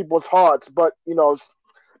place in people's hearts. But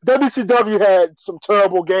WCW had some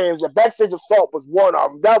terrible games, and Backstage Assault was one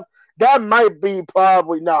of them. That might be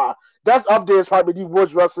probably that's up there as probably the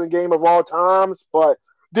worst wrestling game of all times. But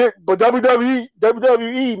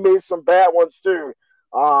WWE made some bad ones too.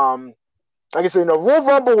 Like I said, Royal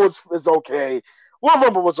Rumble is okay. one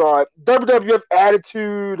of them was WWF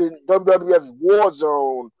Attitude and WWF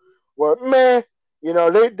Warzone. Well, man,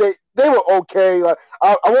 they were okay. Like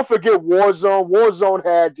I won't forget Warzone. Warzone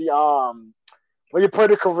had the when you play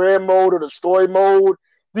the career mode or the story mode,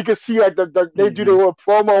 you can see like they do their little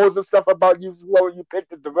promos and stuff about you when you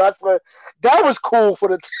picked the wrestler. That was cool for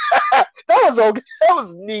the that was okay. That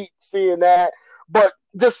was neat seeing that. But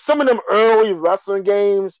just some of them early wrestling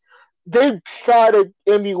games, they try to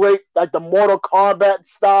emulate like the Mortal Kombat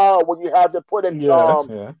style when you have to put in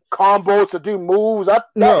combos to do moves.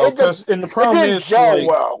 Because the problem didn't is gel like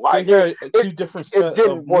well. Like, they got two different set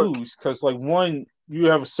of work. moves. Because like one, you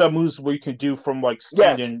have a set moves where you can do from like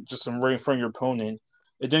standing just right in front of your opponent,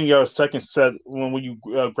 and then you have a second set when you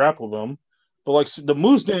grapple them. But like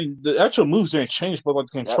the actual moves didn't change, but like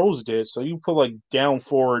the controls did. So you put like down,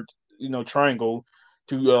 forward, triangle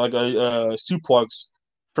to like a suplex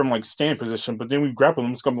from like stand position, but then we grapple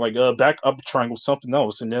them, it's gonna be like back up triangle, something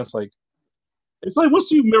else, and then it's like once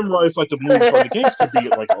you memorize like the moves, like the games could be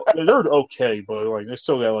like they're okay, but like they're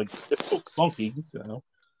still it's still clunky,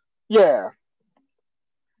 Yeah.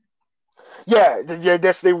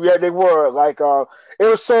 Yes, they were like it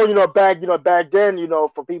was so back then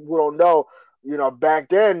for people who don't know back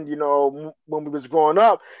then when we was growing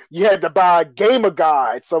up you had to buy gamer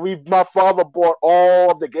guides. So my father bought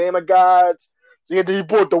all of the gamer guides. So he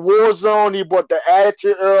bought the Warzone, he bought the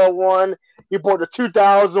Attitude Era one, he bought the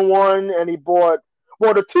 2001, and he bought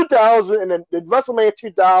the 2000 and then the WrestleMania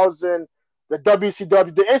 2000, the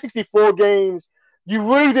WCW, the N64 games. You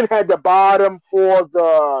really didn't have to buy them for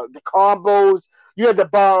the combos. You had to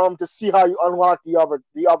buy them to see how you unlock the other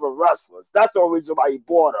wrestlers. That's the only reason why he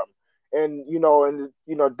bought them. And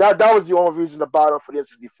that was the only reason to buy them for the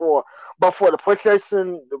N64. But for the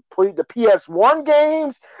PlayStation, the PS1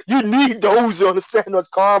 games, you need those to understand those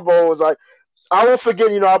combos. Like I won't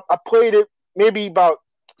forget, I played it maybe about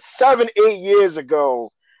 7-8 years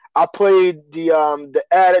ago. I played the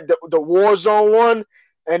Warzone one.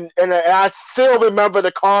 And I still remember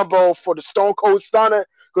the combo for the Stone Cold Stunner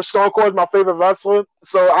because Stone Cold is my favorite wrestler.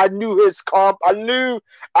 So I knew his combo. I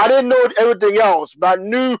didn't know everything else, but I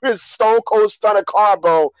knew his Stone Cold Stunner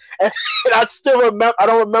combo. And I still remember. I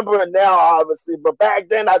don't remember it now, obviously, but back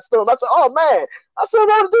then I said, "Oh man, I still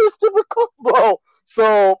know how to do this stupid combo."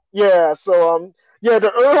 So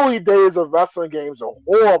the early days of wrestling games are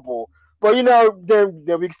horrible. But then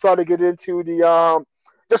we started to get into the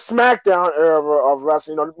SmackDown era of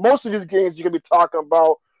wrestling. Most of these games you're gonna be talking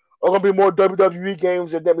about are gonna be more WWE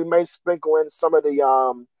games, and then we may sprinkle in some of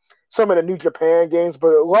the New Japan games.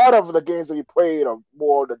 But a lot of the games that we played are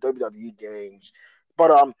more the WWE games.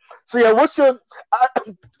 But what's your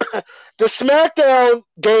the SmackDown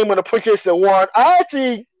game on the PlayStation 1? I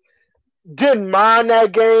actually didn't mind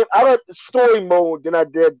that game. I liked the story mode than I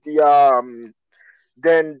did the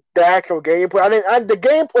actual gameplay. The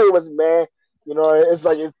gameplay was meh. It's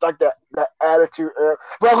like that attitude.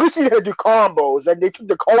 But at least you had to do combos. Like they took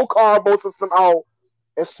the whole combo system out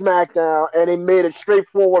in SmackDown, and they made it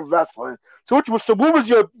straightforward wrestling. So what was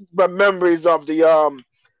your memories of the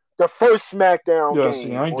first SmackDown game?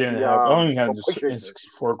 See, I only had the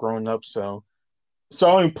N64 growing up, so I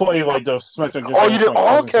only played like the SmackDown. Oh, you did?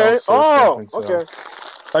 Okay. Okay.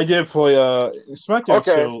 I did play SmackDown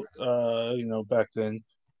 2, back then.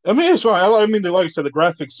 I mean, it's fine. I mean, like I said, the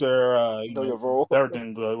graphics are better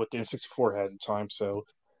than what the N64 had at the time. So,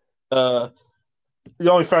 the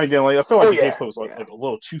only thing again, like I feel like the gameplay was like a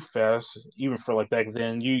little too fast, even for like back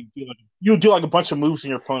then. You do like a bunch of moves and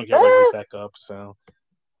your opponent get right back up. So,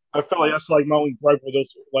 I feel like that's like my only gripe with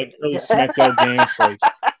those like early SmackDown games.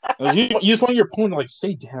 Like, you just want your opponent to like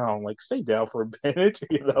stay down for a minute.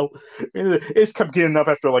 It just kept getting up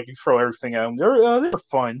after like you throw everything at them. They were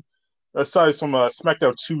fun. Aside from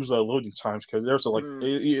SmackDown 2's loading times, because there's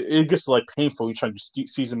it gets like painful. You try to do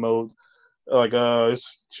season mode, like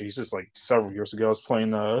it's like several years ago. I was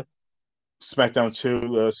playing SmackDown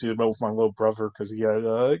 2 season mode with my little brother because he had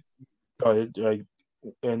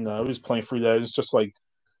and I was playing through that.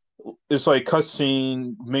 It's like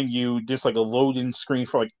cutscene menu, just like a loading screen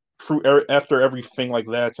for like after everything like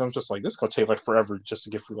that. So I'm just like, this is gonna take like forever just to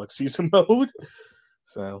get through like season mode.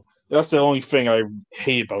 So. That's the only thing I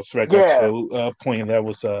hate about SmackDown 2. Playing that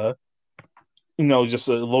was, just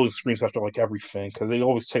loading screens after like everything because they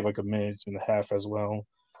always take like a minute and a half as well.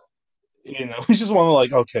 You just want to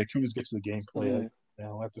like, okay, can we just get to the gameplay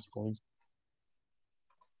now at this point?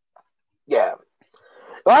 Yeah,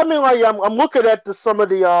 I mean, like I'm looking at some of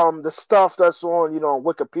the stuff that's on on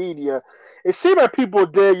Wikipedia. It seemed like people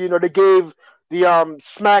did they gave the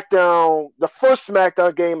SmackDown, the first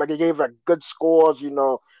SmackDown game, like they gave like good scores.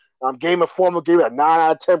 Game Informer gave it a 9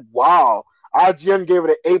 out of 10. Wow. IGN gave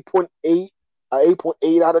it an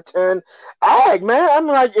 8.8 out of 10. Man, I'm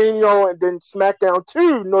like, and then SmackDown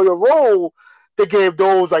 2, Know Your Role, they gave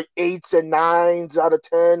those like 8s and 9s out of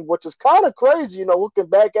 10, which is kind of crazy, looking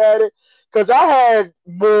back at it, because I had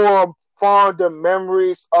more fonder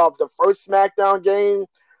memories of the first SmackDown game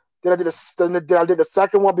than I did the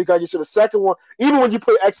second one, because you see the second one, even when you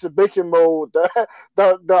play exhibition mode,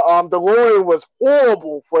 the loading was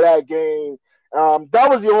horrible for that game. That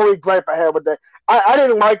was the only gripe I had with that. I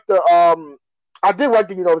didn't like I did like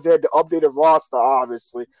they had the updated roster,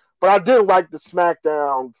 obviously, but I didn't like the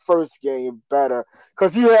SmackDown first game better,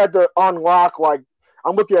 because you had to unlock, like,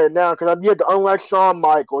 I'm looking at it now, because you had to unlock Shawn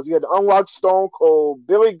Michaels, you had to unlock Stone Cold,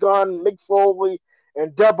 Billy Gunn, Mick Foley,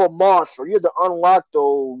 and Deborah Marshall. You had to unlock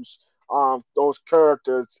those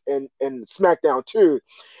characters in SmackDown 2.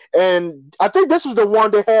 And I think this was the one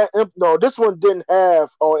that had no, this one didn't have,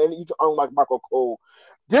 and you can unlock Michael Cole.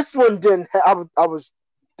 This one didn't have, I was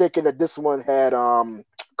thinking that this one had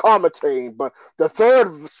commentating, but the third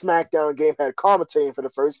SmackDown game had commentating for the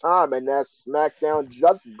first time, and that's SmackDown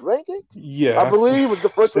Just Bring It. Yeah, I believe was the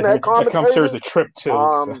first one that had commentating. That commentary is a trip too.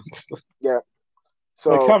 Yeah.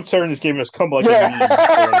 So the commentary in this game has come like yeah. a meme for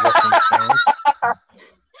like wrestling fans.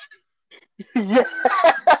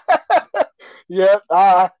 Yeah.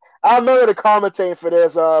 I remember the commentating for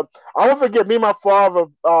this. I won't forget, me and my father,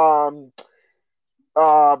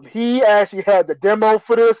 he actually had the demo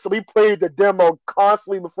for this, so we played the demo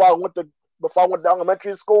constantly before I went to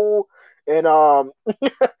elementary school, and I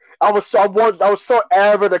was so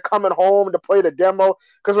avid of coming home to play the demo,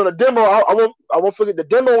 because on the demo, I won't forget, the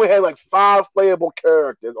demo we had like 5 playable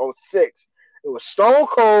characters, or 6. It was Stone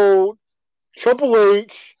Cold, Triple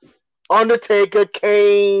H, Undertaker,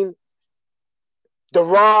 Kane, The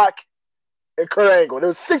Rock, and Kurt Angle. There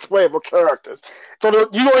was 6 playable characters. So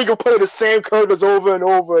you only can play the same characters over and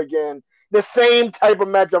over again. The same type of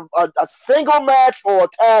match, a single match or a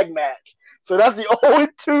tag match. So that's the only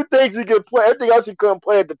 2 things you could play. Everything else you couldn't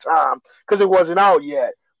play at the time because it wasn't out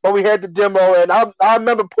yet. But we had the demo, and I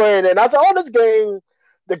remember playing it. And I said, this game,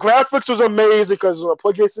 the graphics was amazing because it was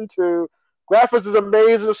PlayStation 2. Graphics was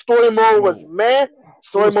amazing. The story mode was meh.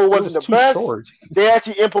 Story mode wasn't the best. Short. They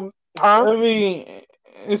actually implement. Huh? I mean,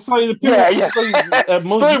 it's like at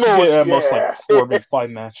most you could get most like 4, maybe 5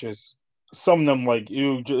 matches. Some of them like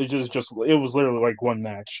it was literally like 1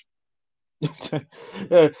 match.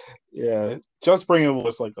 Yeah, Just Bring It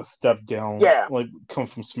was like a step down. Yeah, like come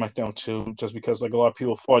from SmackDown 2, just because like a lot of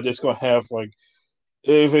people thought it's gonna have like,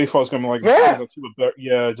 if they thought it's gonna be like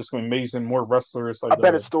just gonna be amazing, more wrestlers like a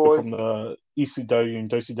better story from the ECW and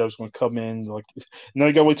WCW is gonna come in, like now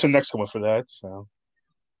you gotta wait till the next one for that. So.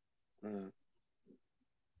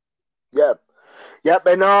 Yep,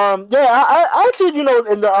 and I actually, in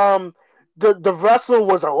the wrestling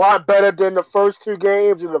was a lot better than the first 2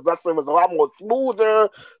 games, and the wrestling was a lot more smoother.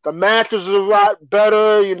 The matches was a lot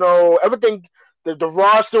better, everything. The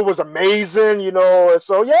roster was amazing, and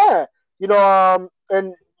so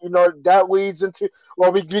and that leads into,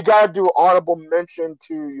 well, we gotta do an honorable mention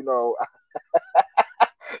to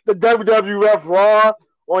the WWF Raw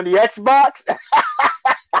on the Xbox.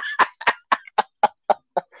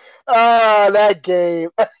 That game.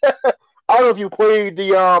 I don't know if you played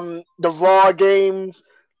the Raw games,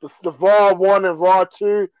 the Raw 1 and Raw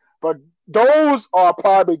 2, but those are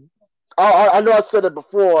probably, I know I said it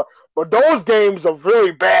before, but those games are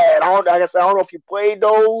really bad. I don't know if you played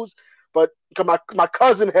those, but my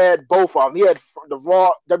cousin had both of them. He had the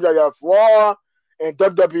Raw, WWF Raw, and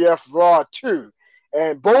WWF Raw 2,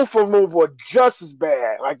 and both of them were just as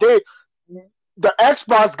bad. Like the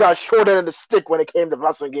Xbox got short end of the stick when it came to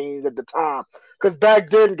wrestling games at the time. Because back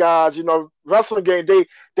then, guys, wrestling games,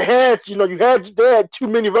 they had too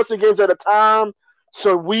many wrestling games at a time.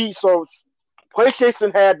 So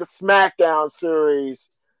PlayStation had the SmackDown series,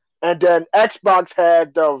 and then Xbox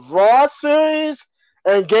had the Raw series,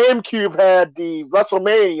 and GameCube had the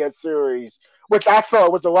WrestleMania series, which I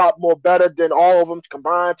felt was a lot more better than all of them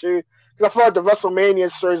combined too. Because I felt like the WrestleMania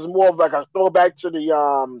series is more of like a throwback to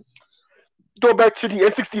the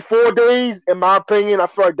N64 days, in my opinion. I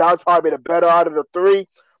feel like that was probably the better out of the 3.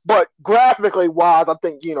 But graphically wise, I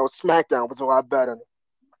think, SmackDown was a lot better.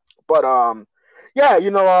 But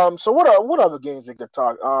so what other games we could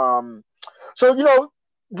talk? Speaking of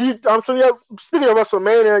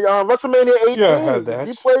WrestleMania, WrestleMania 18. Yeah, I had that. Did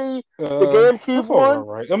you play the GameCube one?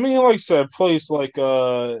 Right. I mean, like I said, plays like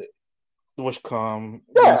WishCom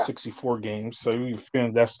 64 games, so you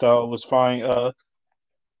feeling that style was fine.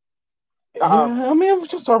 Yeah, I mean, it was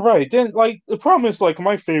just all right. Then, like, the problem is, like,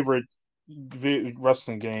 my favorite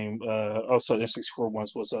wrestling game, also N64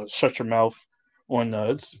 ones, was Shut Your Mouth on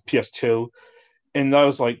PS2, and I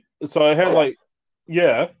was like, so I had like,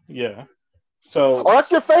 yeah. Oh, So,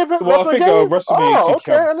 that's your favorite well, I wrestling think game? WrestleMania Oh, 18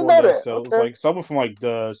 okay. came I didn't before know that, that. so it was Okay. like so I went from like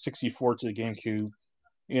the 64 to the GameCube.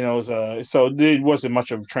 It was so it wasn't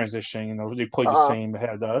much of a transition. They played the Uh same. It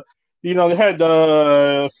had they had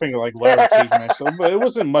thing like ladder cage match, so but it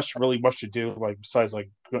wasn't really much to do like besides like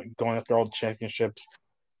going after all the championships.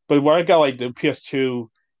 But when I got like the PS2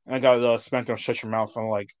 and I got SmackDown Shut Your Mouth, I'm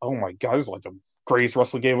like, oh my god, this is like the greatest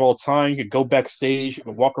wrestling game of all time. You can go backstage, you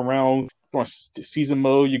can walk around, go on season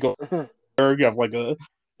mode, you go huh. there, you have like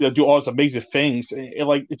do all these amazing things.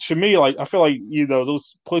 Like to me, like I feel like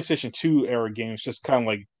those PlayStation 2 era games just kind of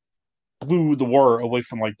like blew the war away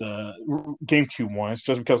from like the GameCube ones,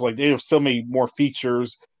 just because like they have so many more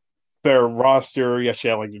features, better roster. You actually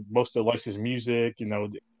have like most of the licensed music,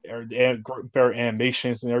 and better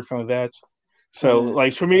animations and everything like that. So Hmm.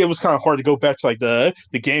 like for me, it was kind of hard to go back to like the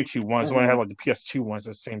GameCube ones when I Hmm. had like the PS2 ones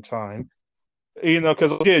at the same time.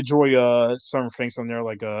 Because I did enjoy some things on there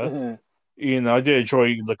like Hmm. I did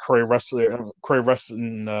enjoy the Corey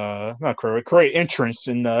Wrestling, not Corey entrance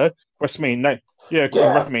in WrestleMania night. Yeah, in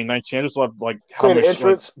Yeah. WrestleMania 19. I just love like how Create an much like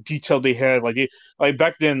entrance. detail they had. Like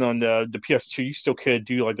back then on the PS2, you still could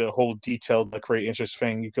do like the whole detailed like Corey entrance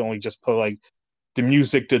thing. You can only just put like the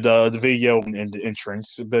music to the video and the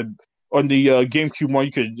entrance. But on the GameCube one,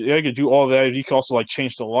 you could do all that. You could also like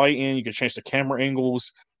change the lighting. You could change the camera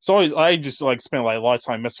angles. So I just like spent like a lot of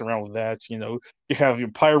time messing around with that. You have your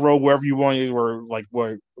pyro wherever you want, or like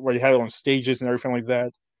where you had it on stages and everything like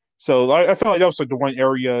that. So I felt like that was like the one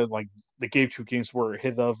area like the GameCube games were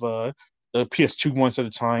ahead of the PS2 ones at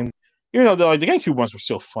the time. The GameCube ones were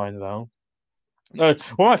still fun though. One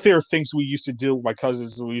of my favorite things we used to do with my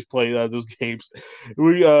cousins when we used to play those games,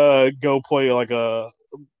 we go play like a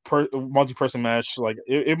multi-person match. Like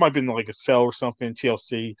it might have been like a cell or something,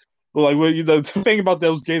 TLC. But like the thing about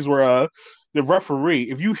those games where the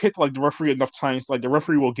referee, if you hit like the referee enough times, like the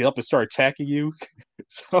referee will get up and start attacking you.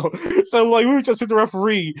 So like we would just hit the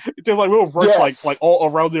referee, then like we'll rush like Yes. all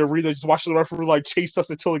around the arena, just watching the referee like chase us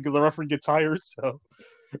until the referee get tired. So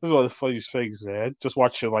this is one of the funniest things, man. Just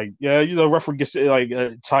watch it, like, yeah, referee gets like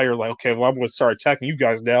tired, like, okay, well, I'm going to start attacking you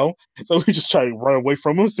guys now. So we just try to run away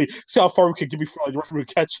from him, see how far we can get before like, the referee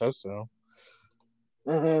can catch us. So,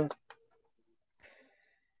 Hmm.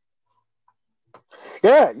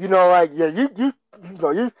 Yeah. Like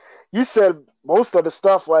you said most of the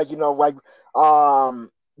stuff. Like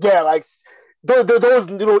yeah, like those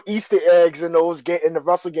little Easter eggs in in the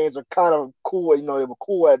wrestling games are kind of cool. They were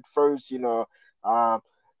cool at first. Um,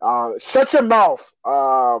 Shut Your Mouth.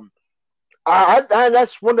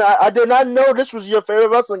 That's one that I did not know this was your favorite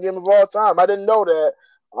wrestling game of all time. I didn't know that.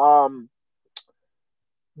 Um,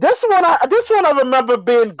 this one I remember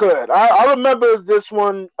being good. I remember this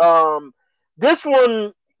one.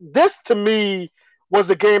 This to me was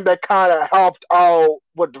the game that kind of helped out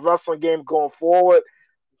with the wrestling game going forward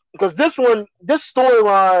because this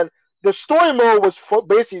storyline, the story mode was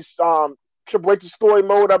basically Triple H's story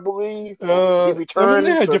mode, I believe. He I mean, they returned,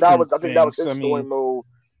 had so that different was I think that was things. his I story mean, mode.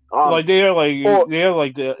 like Or they had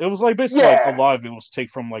like it was like basically like a yeah, lot of it was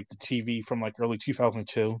taken from like the TV from like early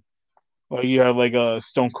 2002. Like you had like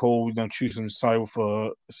Stone Cold, choosing to side with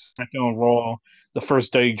SmackDown Raw. The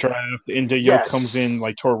first day draft, NWO comes in yes,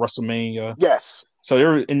 like toward WrestleMania. yes. So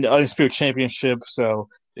they're in the Undisputed Championship. So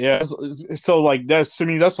yeah, so like that's to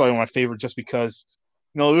me that's like one of my favorite, just because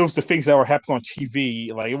it was the things that were happening on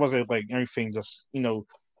TV. Like it wasn't like anything just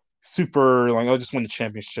super like I just win the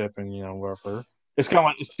championship and whatever. It's kind of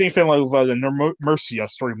like the same thing like with the Mercy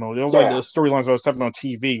story mode. It was like the Yeah. storylines that was happening on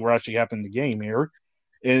TV were actually happening in the game here,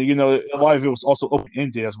 and a lot of it was also open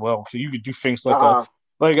ended as well. So you could do things Uh huh.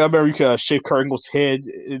 like I remember you could shave Kurt Angle's head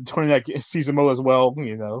during that season mode as well.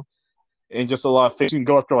 And just a lot of things. You can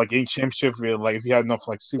go after like game championship, like if you had enough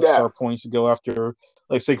like Yeah. superstar points to go after.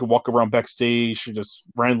 Like say you could walk around backstage, or just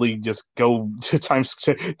randomly just go to Times,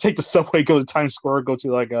 take the subway, go to Times Square, go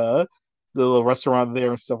to like the little restaurant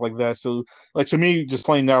there and stuff like that. So like to me, just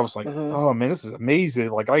playing that, I was like, Hmm. oh man, this is amazing.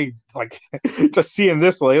 Like I like just seeing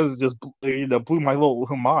this, like it was just blew my little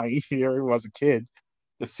mind here when I was a kid,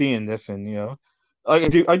 just seeing this. And I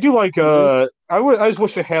do like Hmm. I just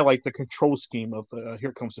wish I had like the control scheme of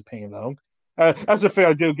Here Comes the Pain though. As a fan,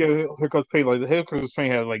 I do get Here Comes Pain. Like the Here Comes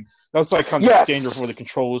Pain had like that was like kind of the standard for Yes. the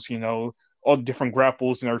controls. All the different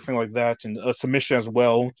grapples and everything like that, and submission as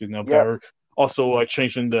well. Yep. Better. Also,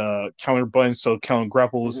 changing the counter buttons so counter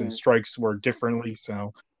grapples and Hmm. strikes work differently.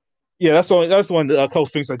 So yeah, that's one a couple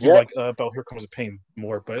things I do Yep. like about Here Comes the Pain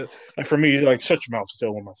more. But like for me, like Shut Your Mouth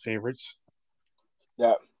still one of my favorites.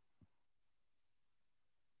 Yep.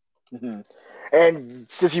 Mhm. And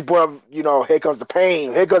since you brought up, Here Comes the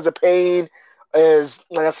Pain. Here Comes the Pain is,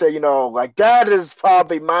 like I said, like that is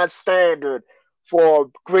probably my standard for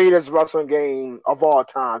greatest wrestling game of all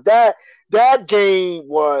time. That game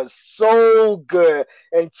was so good.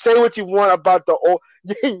 And say what you want about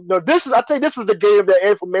I think this was the game that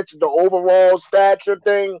implemented the overall stature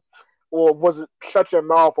thing, or was it Shut Your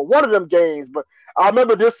Mouth, or one of them games. But I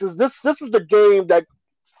remember this was the game that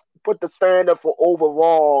put the standard for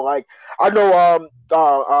overall. Like I know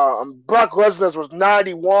Brock Lesnar's was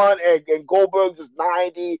 91 and Goldberg's is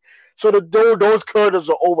 90. So those characters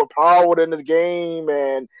are overpowered in the game,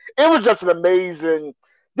 and it was just an amazing.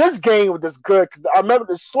 This game was just good. I remember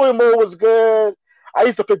the story mode was good. I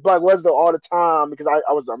used to pick Brock Lesnar all the time because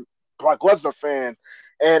I was a Brock Lesnar fan,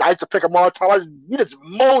 and I used to pick him all the time. You just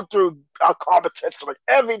mowed through our competition like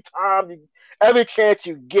every chance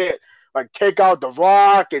you get, like take out The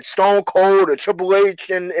Rock and Stone Cold and Triple H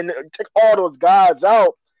and take all those guys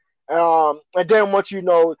out. And then once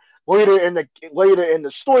later in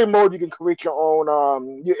the story mode, you can create your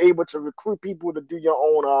own. You're able to recruit people to do your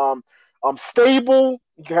own stable.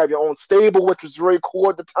 You can have your own stable, which was very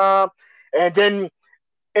cool at the time. And then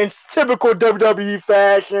in typical WWE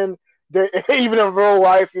fashion, even in real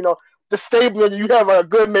life, the stable, you have a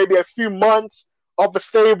good maybe a few months of the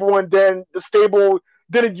stable, and then the stable,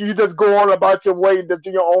 then you just go on about your way to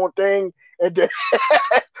do your own thing, and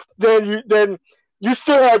then then you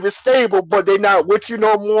still have your stable, but they're not with you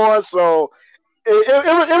no more. So it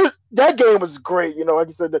was that game was great. Like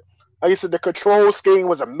you said, the control scheme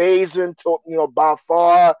was amazing. By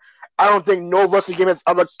far, I don't think no wrestling game has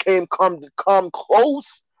ever come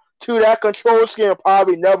close to that control scheme.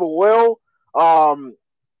 Probably never will. Um,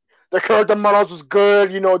 the character models was good.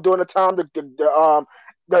 During the time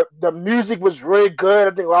the music was really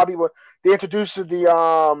good. I think a lot of people they introduced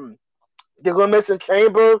the Elimination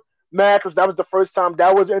Chamber match, that was the first time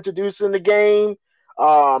that was introduced in the game.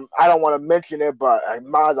 I don't want to mention it, but I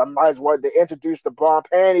might as well. They introduced the Braun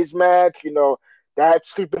Panties match. That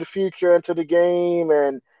stupid feature into the game,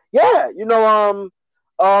 and yeah, yeah.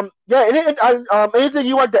 Anything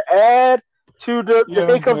you want to add to the Yeah,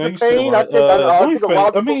 Here Comes yeah, the you said a Pain? I lot. think The I only think a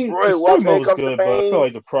lot thing, of I people mean, the really story love mode Here was Comes the good, but I feel Pain.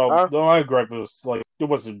 like the problem, Huh? the only gripe was like it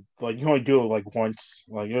wasn't like you only do it like once,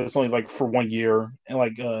 like it was only like for 1 year,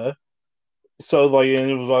 and so like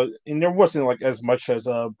and it was and there wasn't like as much as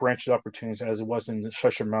branch opportunities as it was in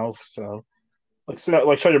Shut Your Mouth. So like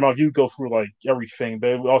Shut Your Mouth, you go through like everything, but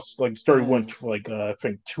it also like the story went Mhm. for like I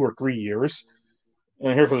think 2 or 3 years,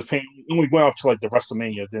 and Here Comes the Pain only went up to like the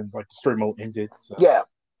WrestleMania, then like the story mode ended. So Yeah,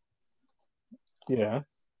 yeah,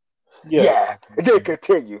 yeah, yeah. It did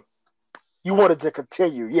continue. You wanted to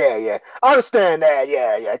continue. Yeah, yeah. I understand that.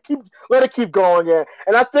 Yeah, yeah. Let it keep going. Yeah,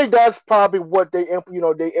 and I think that's probably what they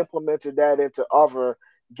implemented that into other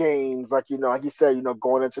games. Like you said,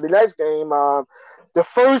 going into the next game, the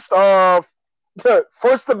first of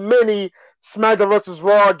first of many SmackDown vs.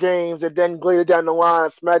 Raw games, and then later down the line,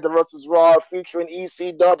 SmackDown vs. Raw featuring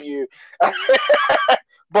ECW.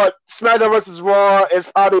 But SmackDown vs. Raw is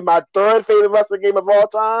probably my third favorite wrestling game of all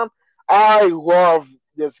time. I love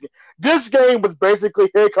this game. This game was basically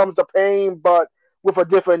Here Comes the Pain, but with a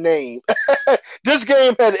different name. This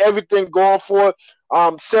game had everything going for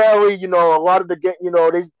it. Sadly, a lot of the game,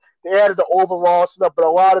 they added the overall stuff, but a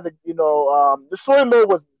lot of the story mode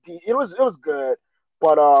it was good,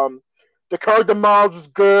 but the character models was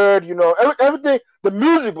good. Everything. The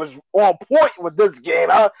music was on point with this game.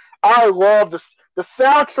 I love this. The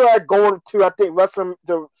soundtrack going to I think Wrestling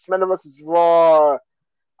to SmackDown vs. Raw.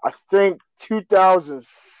 I think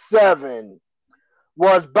 2007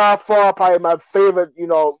 was by far probably my favorite.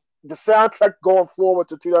 The soundtrack going forward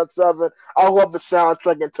to 2007. I love the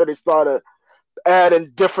soundtrack until they started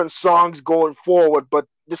adding different songs going forward. But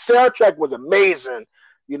the soundtrack was amazing.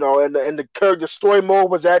 And the story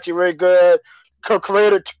mode was actually really good.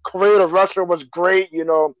 Creative wrestling was great.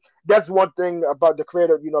 That's one thing about the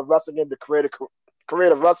creative, wrestling and the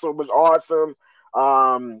creative wrestling was awesome.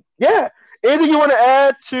 Yeah. Anything you want to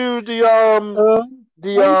add to uh,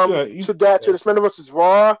 like you said, to the Smackdown vs.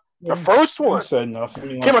 Raw? The first you one said nothing. I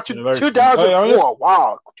mean, came like out you to said, everything. I just 2004.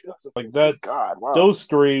 Wow, like 2004. that. Good God, wow. Those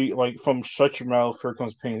three, like from Shut Your Mouth, Here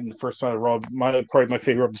Comes Pain, the first time Raw, probably my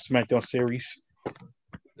favorite of the SmackDown series.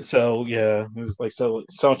 So yeah, it was like so.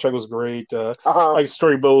 Soundtrack was great. Uh huh. Like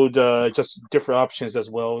story mode, just different options as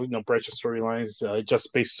well. Branch of storylines,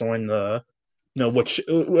 just based on which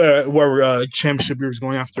where championship he was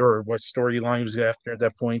going after or what storyline he was after at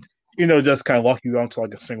that point. Just kind of lock you onto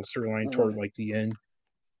like a single storyline toward Mm-hmm. like the end,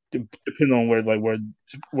 depending on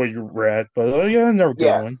where you're at. But yeah, another good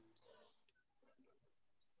Yeah. one.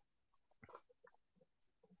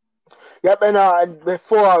 Yep, and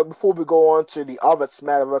before we go on to the other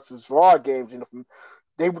Smash vs. Raw games,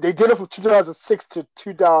 they did it from 2006 to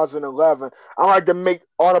 2011. I like to make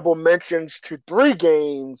honorable mentions to three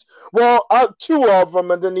games. Well, two of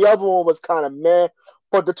them, and then the other one was kind of meh.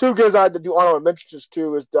 But the two games I had to do honorable mentions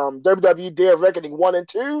to is WWE Day of Reckoning 1 and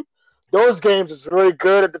 2. Those games was really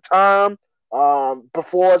good at the time.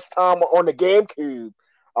 Before its time on the GameCube.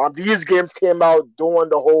 These games came out during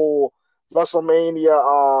the whole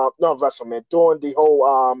WrestleMania, not WrestleMania, during the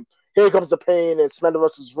whole Here Comes the Pain and SmackDown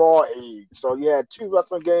vs. Raw age. So you had two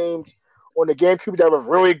wrestling games on the GameCube that were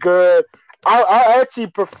really good. I actually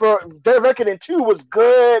prefer Dead Reckoning 2 was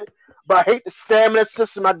good, but I hate the stamina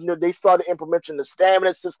system. They started implementing the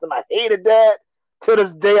stamina system. I hated that. To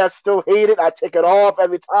this day, I still hate it. I take it off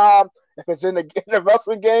every time if it's in the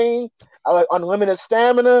wrestling game. I like unlimited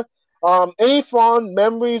stamina. Any fond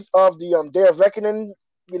memories of the Day of Reckoning?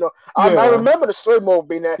 I Yeah, remember the story mode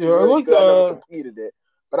being yeah. actually I really like good. I never completed it,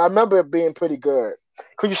 but I remember it being pretty good.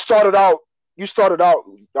 Cause you started out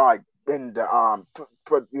like in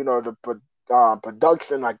the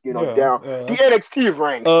production, like yeah. down the NXT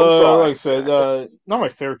ranks. I'm Like I sorry. said, not my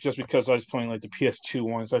favorite just because I was playing like the PS2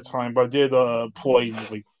 ones at the time, but I did play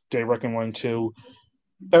like Day Reckon 1 too.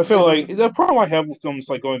 I feel like Mm-hmm. the problem I have with them is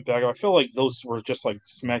like going back. I feel like those were just like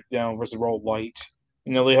SmackDown versus Raw light.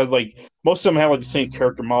 They had like most of them had like the same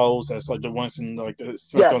character models as like the ones in like the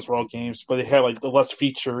Yes. SmackDown's Raw games, but they had like the less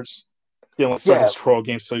features than like Yeah. SmackDown's Raw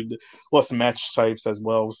games, so less match types as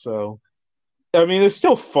well. So I mean, it's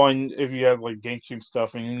still fun if you have like GameCube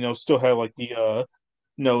stuff, and still have like the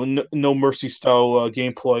no mercy style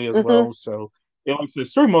gameplay as Mm-hmm. well. So like the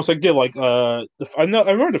story modes, I did like I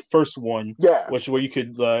remember the first one, Yeah. which where you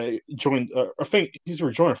could join. I think these were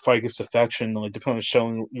join a fight against a faction, like depending on the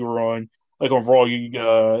show you were on. Like on Raw, you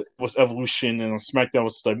was Evolution, and on SmackDown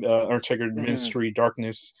was the Undertaker Mm-hmm. Ministry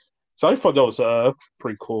Darkness. So I thought that was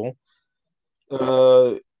pretty cool.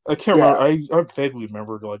 Uh, I can't remember. Yeah. I vaguely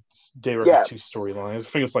remember like Day Record Yeah. 2 storyline. I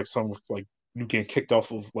think it's like some with like you getting kicked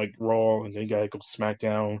off of like Raw, and then you gotta go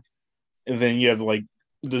SmackDown, and then you have like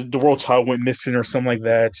the world title went missing or something like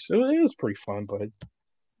that. So it was pretty fun, but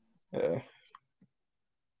uh,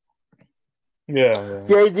 yeah.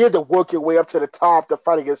 Yeah, you had to work your way up to the top to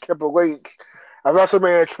fight against Triple H at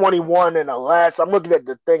WrestleMania 21 in the last. I'm looking at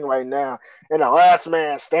the thing right now in the last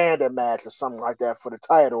man standing match or something like that for the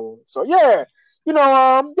title. So yeah,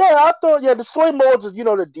 I thought the story modes are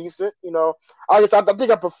the decent. I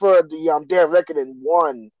think I prefer the Dare Reckoning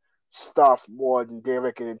 1 stuff more than Dare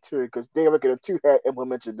Reckoning 2 because Dare Reckoning 2 had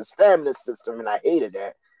implemented the stamina system and I hated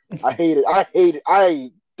that.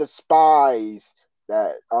 I despise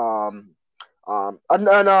that. And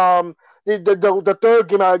the third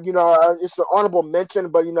game, it's an honorable mention,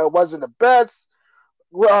 but it wasn't the best.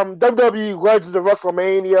 WWE Legends of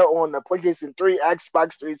WrestleMania on the PlayStation 3,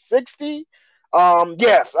 Xbox 360.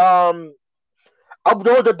 Yes. The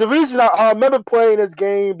reason I remember playing this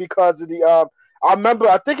game because of the I remember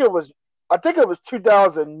I think it was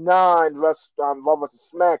 2009 Raw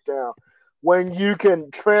vs SmackDown when you can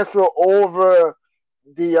transfer over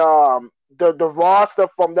the roster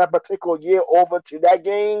from that particular year over to that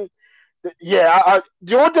game. Yeah,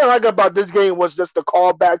 the only thing I like about this game was just the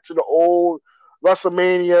callback to the old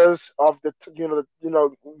WrestleManias of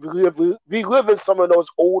reliving some of those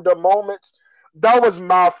older moments. That was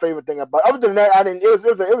my favorite thing about it. Other than that, I didn't.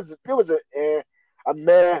 A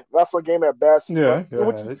man wrestling game at best. But Yeah, go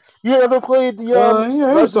ahead. you ever played the Yeah, it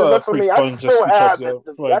was Legends of pretty WrestleMania? I fun just still because have this.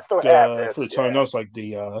 I like still have for this. the time that Yeah. was like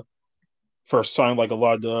the first time like a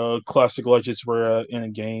lot of the classic legends were in a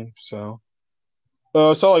game. So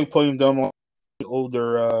I like playing them on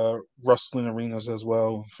older wrestling arenas as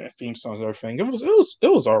well, theme songs and everything. It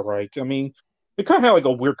was all right. I mean, it kind of had like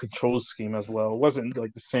a weird control scheme as well. It wasn't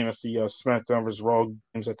like the same as the SmackDown vs Raw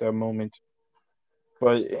games at that moment.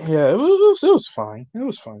 But yeah, it was fine. It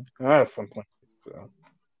was fun. I had fun playing. So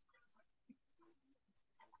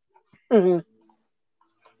Hmm.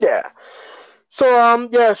 Yeah. So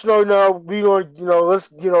yes, no, we going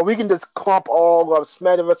let's we can just clump all of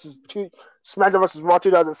SmackDown versus Raw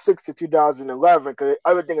 2006 to 2011 because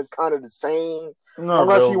everything is kind of the same, not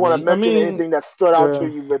unless you want to really. I mention mean, anything that stood out to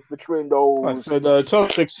yeah. you between Like I those said,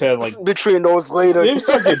 2006 had like later they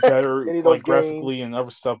started to get better any of those like graphically games. and other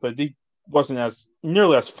stuff, but they wasn't as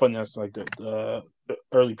nearly as fun as like the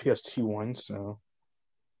early PS2 ones. So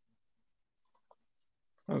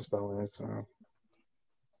that's about it. So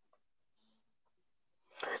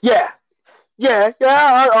Yeah, yeah.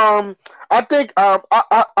 I think out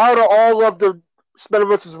of all of the SmackDown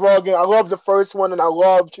versus Raw game, I love the first one and I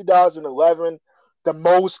love 2011 the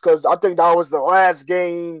most because I think that was the last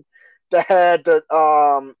game that had the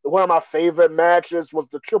one of my favorite matches was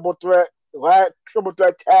the triple threat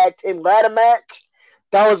tag team ladder match.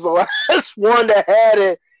 That was the last one that had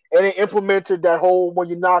it, and it implemented that whole when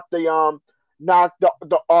you knock the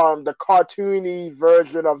cartoony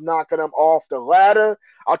version of knocking them off the ladder.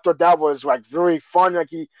 I thought that was like very fun.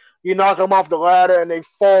 Like you knock them off the ladder and they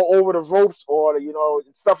fall over the ropes or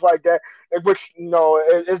stuff like that. Which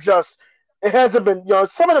it's just it hasn't been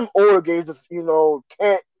some of them older games just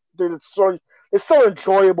can't. It's so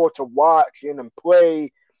enjoyable to watch and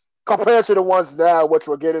play compared to the ones now, which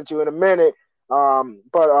we'll get into in a minute. Yeah,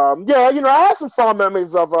 I had some fond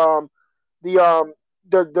memories of the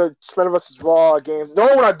SmackDown vs. Raw games. The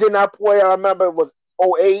only one I did not play, I remember, was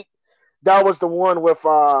 '08. That was the one with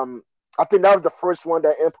I think that was the first one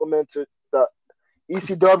that implemented the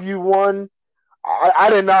ECW one. I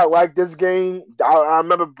did not like this game. I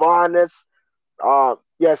remember buying this.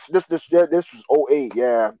 Yes, this was '08.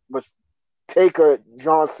 Yeah, was Taker,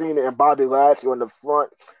 John Cena, and Bobby Lashley on the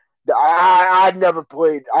front. I never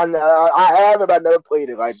played. I have it, but I never played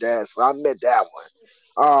it like that. So I admit that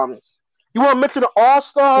one. You want to mention the All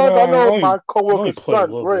Stars? I know my coworker's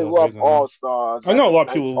son really love All Stars. I know a lot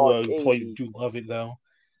of people do love it though.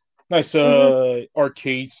 Nice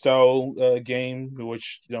arcade style game,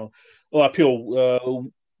 which a lot of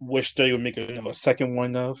people wish they would make a second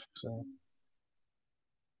one of. So.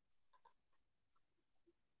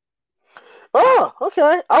 Oh,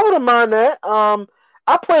 okay. I wouldn't mind that.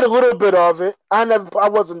 I played a little bit of it. I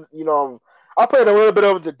wasn't, I played a little bit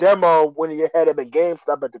of the demo when you had it in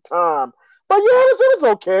GameStop at the time. But yeah, it was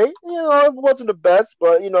okay. It wasn't the best,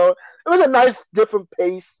 but it was a nice different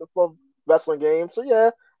pace for wrestling games. So yeah,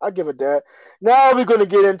 I'll give it that. Now we're gonna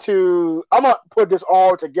get into I'm gonna put this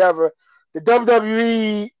all together. The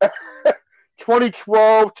WWE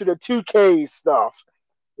 2012 to the 2K stuff.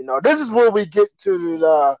 This is where we get to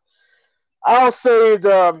the I'll say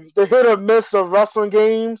the hit or miss of wrestling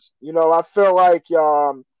games. I feel like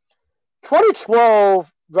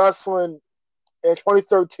 2012 wrestling and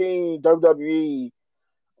 2013 WWE.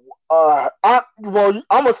 I'm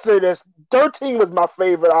gonna say this: 13 was my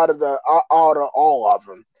favorite out of all of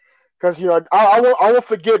them, because I won't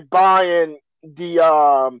forget buying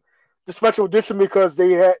the special edition because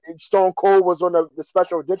they had Stone Cold was on the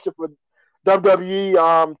special edition for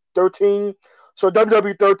WWE 13. So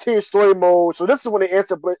WWE 13 story mode. So this is when they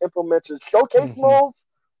implemented showcase mode.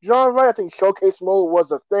 John, right? I think showcase mode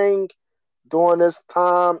was a thing during this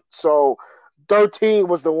time. So 13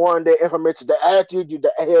 was the one that implemented the attitude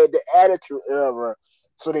era.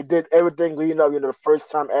 So they did everything leading up, the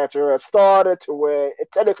first time after it started to where it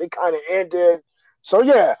technically kind of ended. So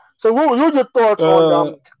yeah. So what were your thoughts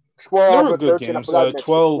on 12 or 13? Games. I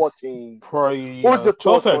 12, 14. Probably, what was your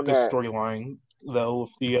 12 thoughts had on the that? storyline. Though,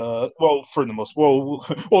 if the for the most the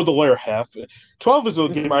later half, 12 is a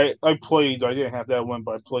game I played. I didn't have that one,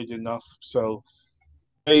 but I played enough. So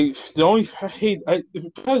because I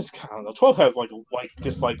don't know, 12 has like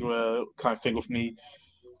dislike kind of thing with me.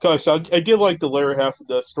 Because I did like the later half of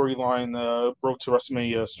the storyline, Road to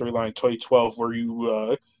WrestleMania storyline 2012, where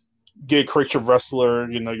you get a creature wrestler,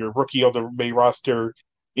 your rookie on the main roster,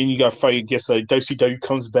 and you got to fight against WCW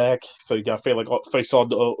comes back, so you got to face all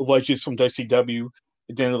the legends from WCW,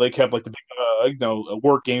 and then have like the big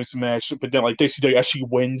War Games match, but then WCW actually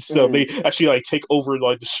wins, so they actually take over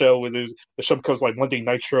the show, and the show becomes Monday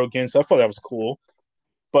Nitro again. So I thought that was cool,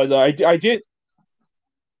 but I did,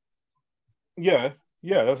 yeah,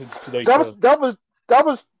 that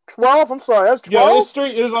was 12. I'm sorry, that's 12. Yeah, it's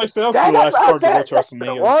like I said, that was the last part of the Road to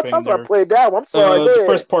WrestleMania. A lot of times I played that one. I'm sorry. The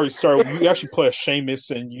first part you start, you actually play a Sheamus,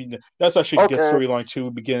 and that's actually a good storyline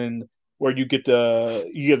too. Beginning where you get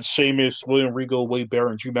Sheamus, William Regal, Wade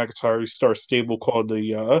Barrett, and Drew McIntyre. You start a stable called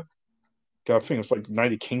the I think it was like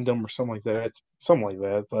United Kingdom or something like that.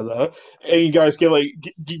 But and you guys get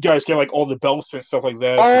all the belts and stuff like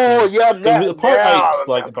that. Oh yeah, the part I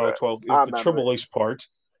like about 12 is the Triple H part.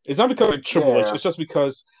 It's not because of Triple H. It's just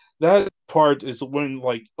because that part is when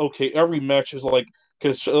every match is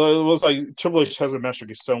because it was Triple H has a match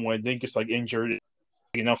against someone, then gets injured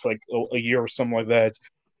for a year or something like that.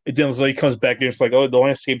 And then he comes back and it's the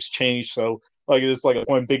landscape's changed, so it's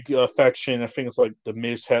one big faction. I think it's the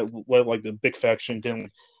Miz had the big faction. Then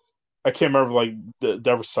I can't remember the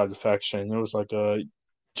other side of the faction. It was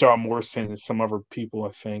John Morrison and some other people, I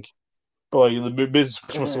think. But the Miz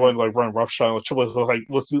was run roughshod. Triple H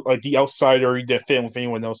was the outsider. He didn't fit in with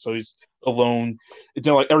anyone else, so he's alone. And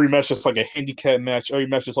then every match is a handicap match. Every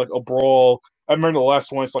match is a brawl. I remember the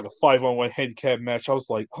last one. It's a 5-on-1 handicap match. I was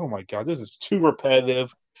like, oh my god, this is too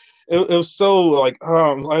repetitive. It was so I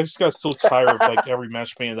just got so tired of every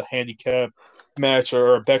match being the handicap match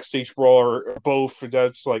or a backstage brawl or both.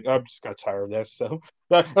 That's like I'm just got tired of that. So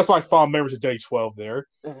that's my fond memories of day 12 there.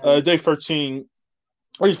 Day 13.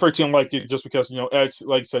 Day 13 I liked it just because like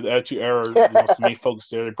I said, Attitude Era was the main focus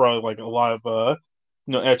there. They brought like a lot of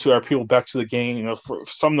Attitude Era people back to the game. For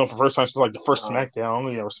some of them for the first time since like the first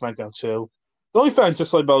SmackDown, or SmackDown 2. The only thing I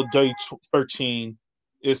just like about day 13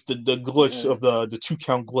 is the glitch of the 2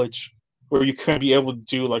 count glitch, where you couldn't be able to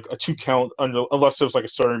do like a 2 count unless it was like a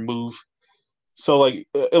certain move. So like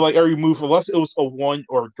every move, unless it was a 1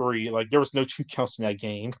 or 3, like there was no 2 counts in that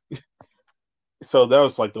game. So that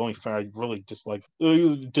was like the only thing I really dislike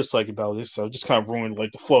about this. So it just kind of ruined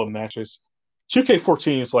like the flow of the matches.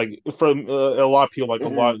 2K14 is like for a lot of people like a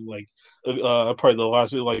lot like probably the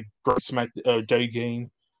last like great Smack Day game.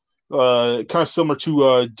 Kind of similar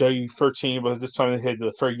to Day 13, but this time they had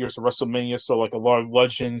the 30 years of WrestleMania, so like a lot of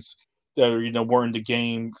legends that were in the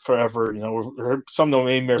game forever. Some of them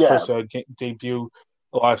made their first debut.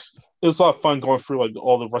 It was a lot of fun going through like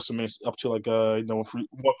all the WrestleMania up to like 1 from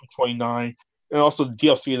 29. And also the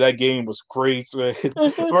DLC of that game was great. They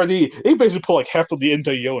basically put like half of the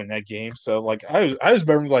NWO in that game. So like I just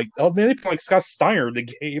remember like, oh man, they put like Scott Steiner in the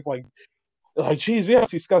game. Like geez, yeah, I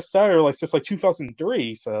see Scott Steiner like since like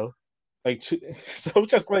 2003. So like so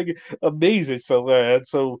just like amazing. So like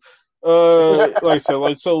I said,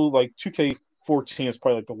 like 2K14 is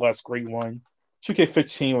probably like the last great one.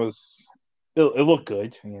 2K15 was it looked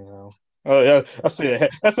good, yeah, I say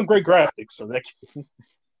that had some great graphics. So that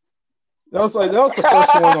was the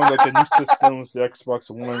first one on like the new systems, the Xbox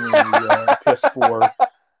One and the PS4.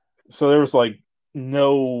 So there was like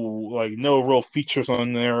no real features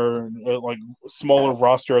on there, like smaller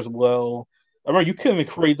roster as well. I remember you couldn't even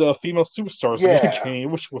create the female superstars in that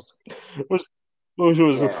game, which was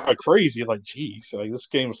quite crazy. Like, geez, like this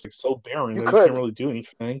game was like so barren that you couldn't really do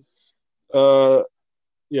anything.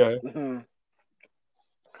 Yeah.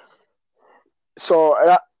 So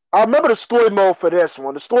I remember the story mode for this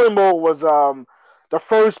one. The story mode was the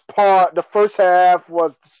first half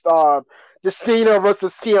was the Cena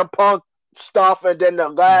versus CM Punk stuff, and then the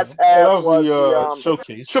last half was the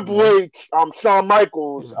showcase Triple H Shawn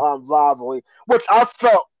Michaels rivalry, which I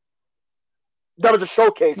felt that was a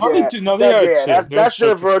showcase. That's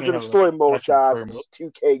their version of story mode, guys.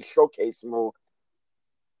 2K showcase mode.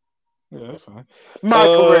 Yeah, that's fine. My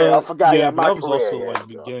career, I forgot. Yeah, my that was career. Also like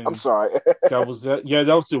beginning. I'm sorry. That was that. Yeah,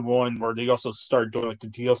 that was the one where they also started doing like the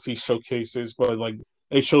DLC showcases, but like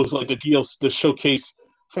it shows like the showcase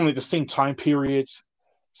from like the same time period.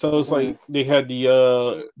 So it's like they had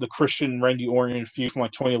the Christian Randy Orton feud from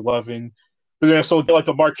like 2011, but then also like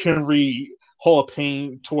the Mark Henry Hall of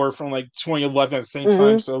Fame tour from like 2011 at the same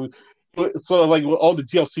time. So like with all the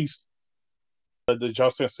DLCs, the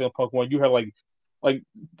John Cena CM Punk one, you had like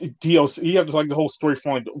DLC. You have like the whole story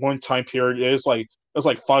from like one time period. It's like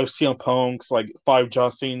 5 CM Punks, like 5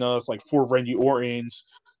 John Cena's, like 4 Randy Ortons,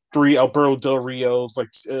 3 Alberto Del Rios, like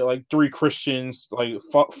 3 Christians, like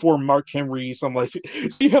 4 Mark Henrys. I'm like, so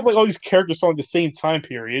you have like all these characters on the same time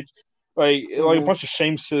period, like a bunch of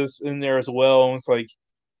Sheamuses in there as well. And it's like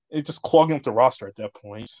it's just clogging up the roster at that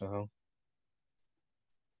point. So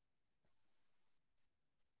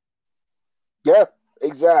yeah,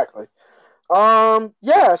 exactly.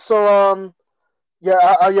 Yeah. So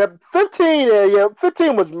 15.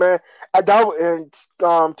 15 was man.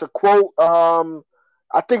 To quote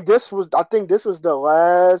I think this was the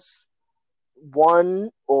last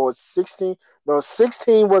one, or 16. No,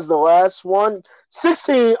 16 was the last one.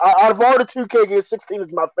 16 out of all the 2K games, 16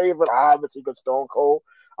 is my favorite. I obviously got Stone Cold.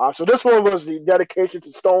 So this one was the dedication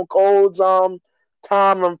to Stone Cold's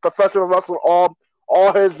time in professional wrestling,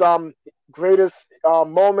 all his greatest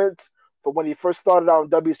moments from when he first started out in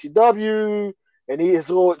WCW, and his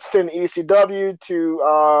little stint in ECW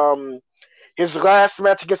to his last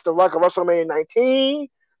match against The Rock at WrestleMania 19.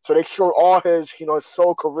 So they showed all his, his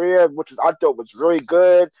sole career, which I thought was really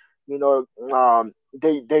good. They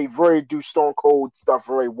really do Stone Cold stuff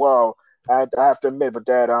very well. I have to admit, but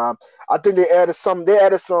that I think they added some. They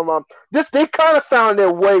kind of found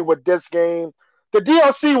their way with this game. The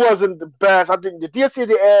DLC wasn't the best. I think the DLC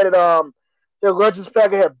they added their Legends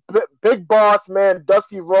pack had Big Boss Man,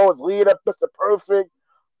 Dusty Rhodes, Lita, Mr. Perfect,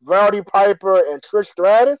 Rowdy Piper, and Trish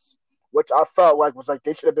Stratus, which I felt like was like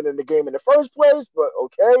they should have been in the game in the first place, but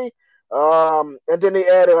okay. And then they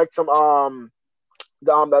added like some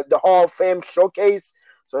the Hall of Fame showcase.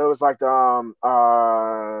 So it was like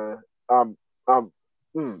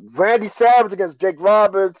Randy Savage against Jake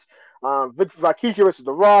Roberts, Rikishi versus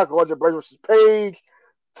The Rock, Roger Blade versus Paige,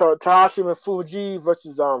 Tanahashi and Fuji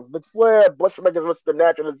versus Ric Flair, Bushmakers versus the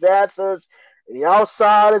Natural Disasters, and the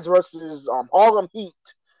Outsiders versus Harlem Heat.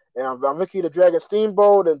 and Ricky the Dragon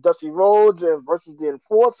Steamboat and Dusty Rhodes and versus the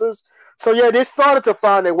Enforcers. So yeah, they started to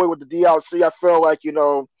find their way with the DLC. I feel like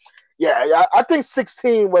I think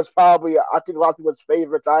 16 was probably I think a lot of people's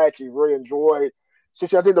favorites. I actually really enjoyed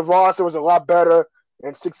 16. I think the roster was a lot better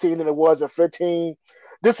in 16 than it was in 15.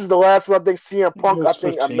 This is the last one. I think CM It Punk. I was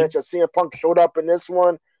think I 15. mentioned CM Punk showed up in this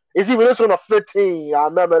one. Is even this one a 15? I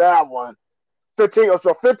remember that one. 15.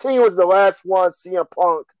 So 15 was the last one CM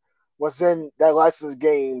Punk was in that licensed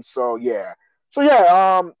game. So yeah. But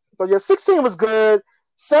yeah, 16 was good.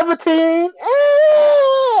 17,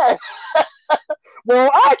 well,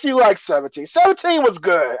 I actually like 17. 17 was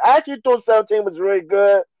good. I actually thought 17 was really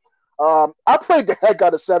good. I played the heck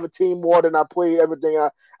out of 17 more than I played everything.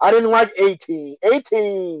 I didn't like 18.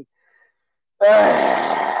 18.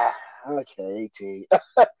 Okay, 18.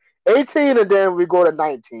 18, and then we go to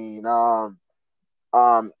 19.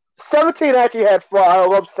 17 actually had fun. I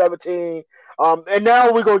love 17. And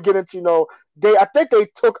now we're gonna get into I think they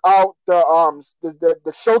took out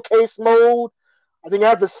the showcase mode. I think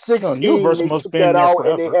after No, 16 Universe they mode's took been that there out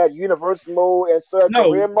and they forever. had universe mode instead of No,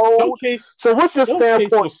 career mode. Showcase So what's your Showcase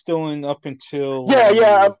standpoint? was still in up until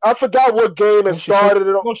Yeah. I forgot what game it actually started.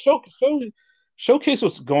 no Showcase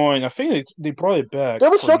was going. I think they brought it back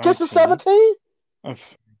There was for showcase in 19. 17.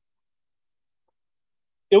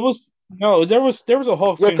 It was no, there was a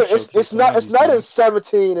Hall of Yeah, Fame cause showcase in one of it's these not in games.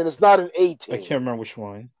 17 and it's not in I can't 18. remember which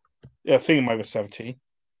one. Yeah, I think it might be 17.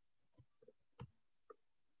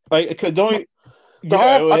 Like it could only The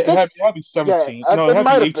yeah, whole I it think had to be yeah, 17. No, it it had to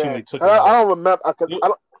might be have 18 when been. they took it I out. don't remember. I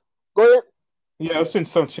don't, go ahead. Yeah, it was in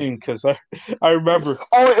 17 because I remember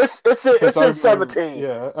Oh, because it's I in remember 17.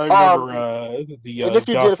 yeah I Um, remember the and if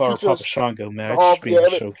you did Godfather feature Papa Shango the whole match being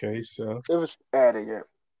showcased. So it was added.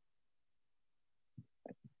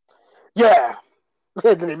 Yeah.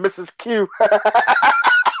 Then he misses Q.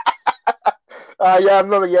 Yeah, I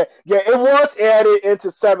remember. It was added into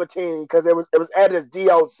 17 because it was added as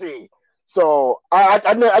DLC. So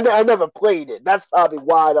I never played it. That's probably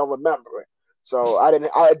why I don't remember it. So I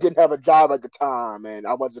didn't have a job at the time, and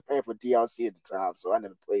I wasn't paying for DLC at the time, so I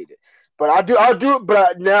never played it. But I do.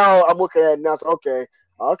 But now I'm looking at it now. So okay.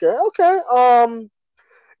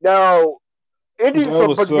 Now that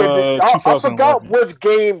was I forgot 2011. which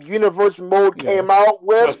game Universe Mode Yeah, came out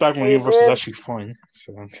that was with back when came Universe was in actually fun.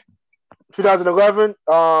 So 2011.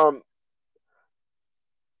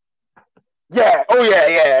 Yeah. Oh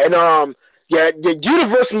yeah. And the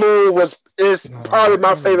Universe mode is probably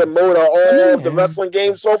my favorite mode of I all of the mean, wrestling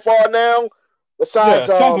games so far now. Besides,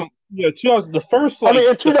 yeah, 2000, yeah, 2000. I mean, The first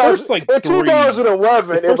in three,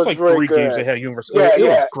 2011, it was really games they good. had Universe. It was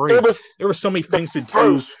Yeah. It great. was There were so many the things to do.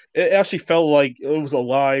 first. It actually felt like it was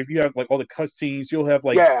alive. You have like all the cutscenes. You'll have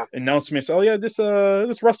like Yeah. announcements. Oh yeah, this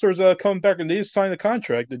wrestler's coming back and they just signed a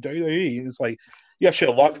contract. The WWE. It's like you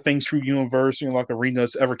actually unlock things through Universe. You unlock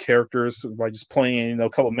arenas, ever characters by just playing a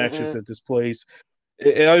couple matches Mm-hmm. at this place.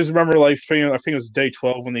 I just remember I think it was day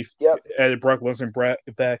 12 when they Yep. added Brock Lesnar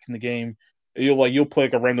back in the game. You'll play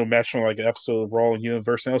like a random match on like an episode of Raw and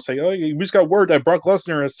Universe, and it'll say, "Oh, we just got word that Brock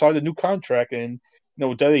Lesnar has signed a new contract," and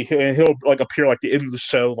he'll like appear like the end of the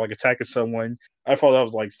show, like attacking someone. I thought that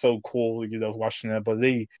was like so cool, watching that. But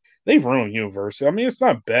they've ruined Universe. I mean, it's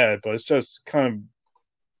not bad, but it's just kind of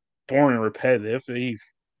boring and repetitive.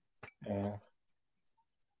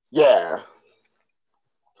 Yeah.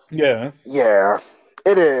 Yeah.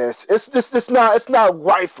 It is. It's not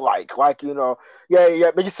lifelike.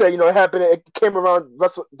 Yeah. But you say it happened. It came around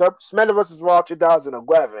SmackDown versus Raw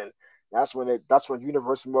 2011. That's when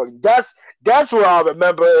Universal. That's where I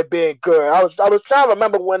remember it being good. I was trying to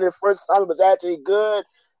remember when the first time it was actually good.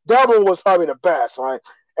 That one was probably the best, right?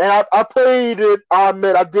 And I played it. I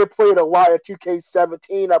admit I did play it a lot in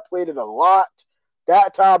 2K17. I played it a lot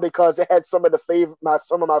that time because it had some of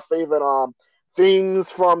my favorite themes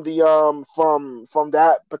from the from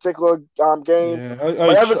that particular game. Yeah,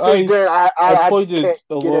 But ever since then, I I played it can't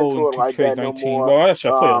a get little into in it like that no 2K19. more. Well,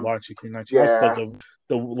 actually, I played a lot in 2K19. I played Yeah.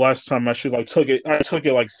 the last time I actually I took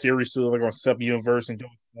it like seriously, like on Step Universe and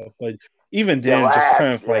doing stuff. But even then, just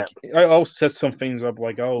kind of like I'll set some things up,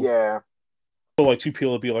 like like two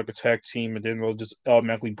people will be like a tag team, and then they'll just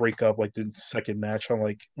automatically break up like the second match. I'm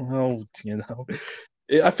like, well,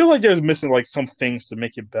 I feel like there's missing like some things to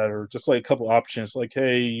make it better. Just like a couple options, like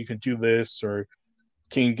hey, you can do this, or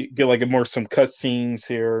can you get like some cutscenes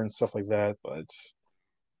here and stuff like that. But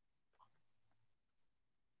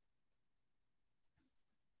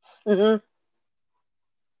Mm-hmm.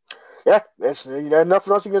 Yeah, there's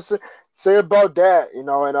nothing else you can say about that. And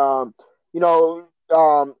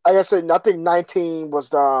like I said, I think 19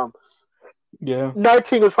 was Yeah.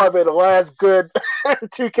 19 was probably the last good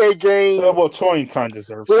 2K game. Well, 20 kind of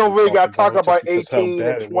deserves We to don't be really talked got to talk about just about because how 18 and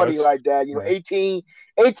bad it 20 was. like that. Yeah. 18.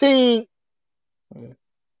 Yeah.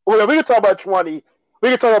 Well, we can talk about 20. We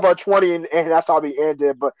can talk about 20, and that's how we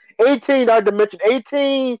ended. But 18, not to mention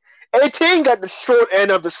 18 got the short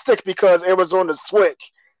end of the stick because it was on the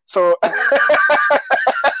Switch. So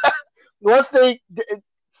once they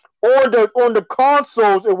on the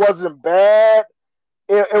consoles, it wasn't bad.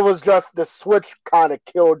 It was just the Switch kind of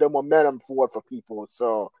killed the momentum for it for people.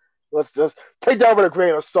 So let's just take that with a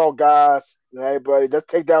grain of salt, guys. Everybody, just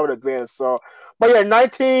take that with a grain of salt. But yeah,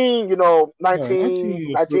 19, Yeah, 19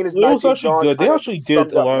 was, 19 is it was 19. actually John good. They kind of actually did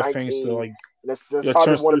summed a up lot of things to 19. like And it's turn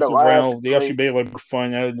probably one of the students last around. They actually great. made it like more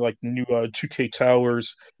fun. Added like new 2K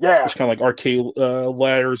towers, Yeah. which kind of like arcade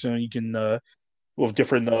ladders, and you can with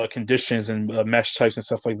different conditions and match types and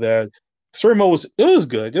stuff like that. Story mode was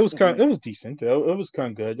good. Mm-hmm. It was decent. It was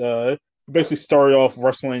kind of good. Basically started off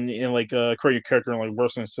wrestling in like create your character and like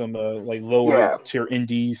wrestling some like lower Yeah. tier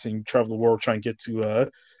indies and travel the world trying to get to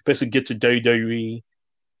basically get to WWE,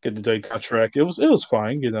 get the day contract. It was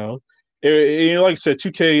fine, you know. Like I said,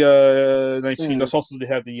 2K 19. Mm-hmm. That's also they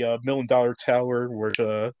have the $1 million tower, which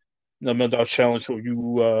the $1 million challenge where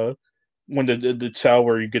you win the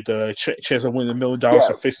tower, you get the chance of winning $1 million Yeah.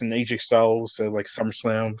 for facing AJ Styles at like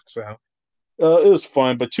SummerSlam. So it was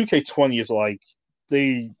fun, but 2K20 is like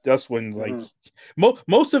that's when like Mm-hmm.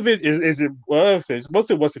 most of it is it well, most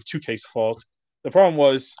of it wasn't 2K's fault. The problem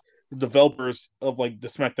was the developers of like the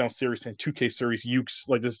SmackDown series and 2K series Ukes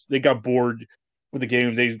like this they got bored with the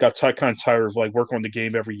game. They got kind of tired of like working on the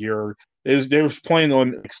game every year. They was planning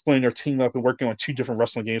on explaining their team up and working on two different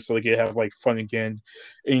wrestling games so they could have like fun again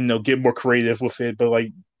and get more creative with it. But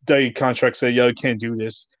like the contract said, yeah, you can't do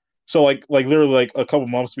this. So like literally like a couple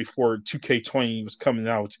months before 2K20 was coming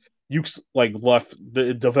out, Ukes like left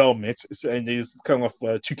the development and they just kind of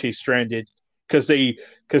left 2K stranded because they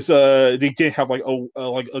didn't have like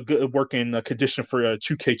a good working condition for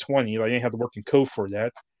 2K20. Like they didn't have the working code for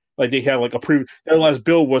that. Like they had like a their last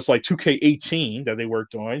build was like 2K18 that they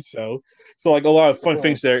worked on. So like a lot of fun Mm-hmm.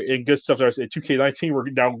 things there and good stuff that at 2K19 were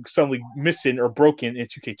now suddenly missing or broken in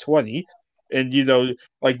 2K20. And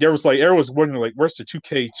like there was like everyone was wondering like where's the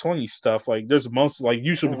 2K20 stuff? Like there's months like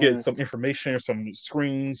usually we get Mm-hmm. some information or some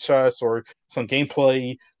screenshots or some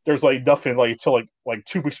gameplay. There's like nothing like until like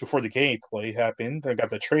 2 weeks before the gameplay happened. I got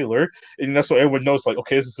the trailer, and that's what everyone knows. Like,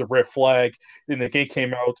 okay, this is a red flag. Then the game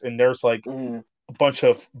came out, and there's like Mm-hmm. a bunch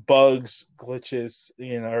of bugs, glitches,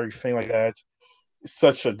 everything like that. It's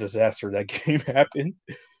such a disaster that game happened.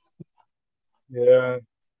 Yeah.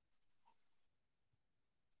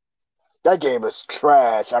 That game is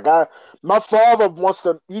trash. My father wants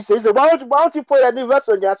to. He said, why don't you play that new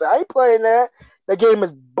wrestling game? I said, I ain't playing that. That game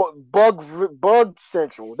is bug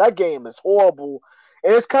central. That game is horrible,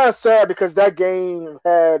 and it's kind of sad because that game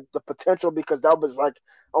had the potential. Because that was like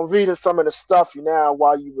I'm reading some of the stuff now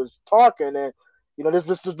while you was talking, and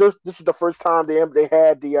this is the first time they had they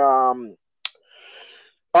had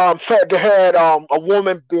a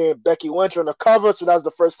woman being Becky Lynch on the cover, so that was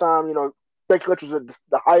the first time Becky Lynch was at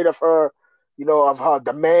the height of her, of her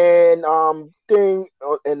demand thing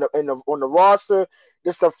on the roster.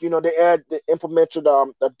 This stuff, they implemented the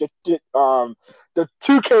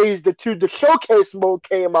 2Ks the showcase mode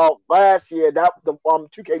came out last year. That the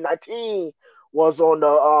 2K19 was on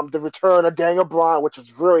the return of Daniel Bryan, which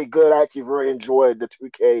is really good. I actually really enjoyed the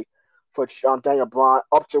 2K for Daniel Bryan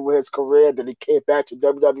up to his career. Then he came back to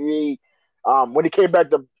WWE. When he came back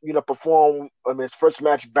to perform his first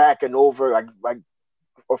match back and over like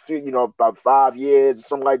a few about 5 years or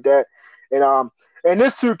something like that. And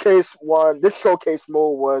this this showcase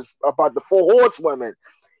mode was about the Four Horsewomen.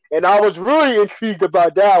 And I was really intrigued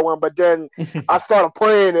about that one, but then I started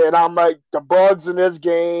playing it, and I'm like, the bugs in this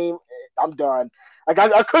game, I'm done. Like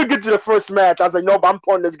I couldn't get to the first match. I was like, nope, I'm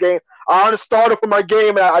playing this game. I already started for my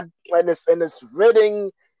game, and it's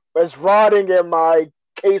rotting in my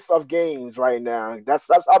case of games right now. That's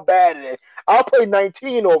how bad it is. I'll play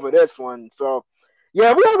 19 over this one. So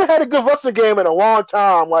yeah, we haven't had a good wrestling game in a long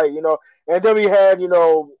time. And then we had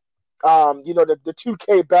the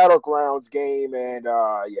 2K Battlegrounds game, and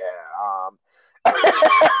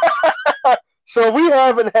so we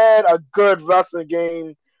haven't had a good wrestling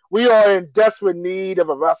game. We are in desperate need of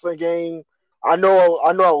a wrestling game. I know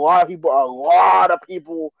a lot of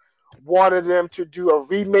people wanted them to do a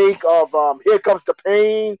remake of Here Comes the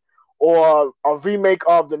Pain, or a remake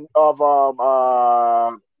of the of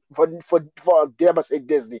for dare I say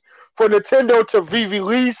Disney, for Nintendo to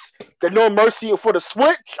re-release the No Mercy for the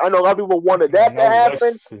Switch. I know a lot of people wanted that to Now happen,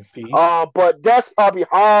 rest in peace. but that's probably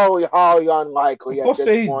highly, highly unlikely at Plus,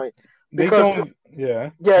 this point. they because don't. Yeah,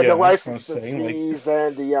 yeah, the yeah. I was gonna licenses say like fees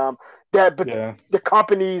and that but yeah. the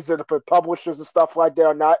companies and the publishers and stuff like that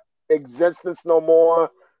are not existence no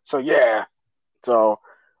more. So yeah, so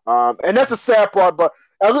and that's the sad part. But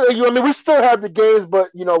we still have the games, but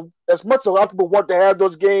as much as a lot of people want to have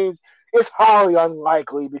those games, it's highly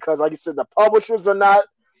unlikely because, like you said, the publishers are not.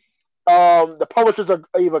 The publishers are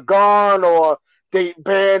either gone or they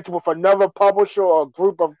banned with another publisher or a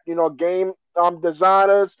group of game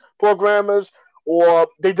designers, programmers, or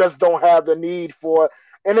they just don't have the need for it.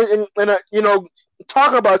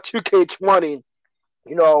 Talking about 2K20,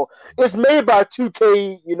 it's made by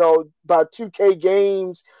 2K, by 2K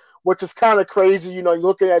Games, which is kind of crazy. You're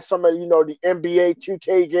looking at some of the NBA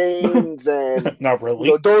 2K games, and Not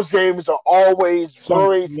really. those games are always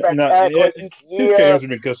very Not spectacular each 2K year. hasn't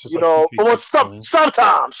been good since like 2K16,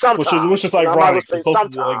 Sometimes, which is I'm not gonna ironic say because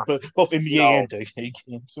sometimes, both NBA and 2K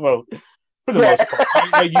games. Well, for the yeah, most part,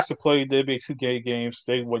 I used to play the NBA 2K games.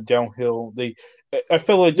 They went downhill. I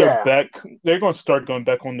feel like they're yeah. back. They're going to start going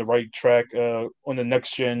back on the right track on the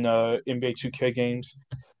next gen NBA 2K games.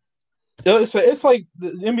 It's like the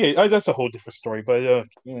NBA. That's a whole different story. But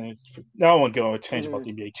now I want to go on a tangent about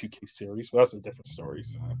Mhm. the NBA 2K series. But that's a different story.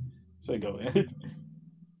 So go ahead.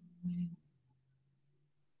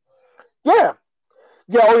 Yeah,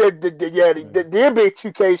 yeah, oh yeah, the NBA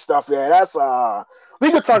 2K stuff. Yeah, that's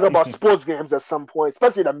we could talk about sports games at some point,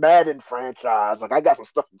 especially the Madden franchise. Like I got some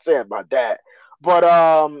stuff to say about that. But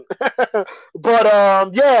yeah,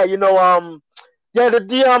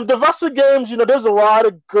 the wrestling games. There's a lot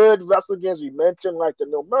of good wrestling games we mentioned, like the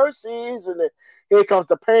No Mercies and Here Comes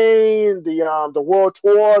the Pain, the World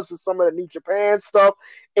Tours and some of the New Japan stuff.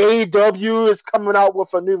 AEW is coming out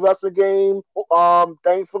with a new wrestling game.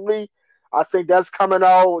 Thankfully. I think that's coming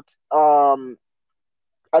out. I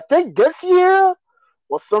think this year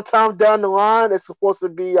or sometime down the line. It's supposed to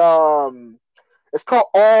be. It's called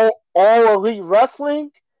All Elite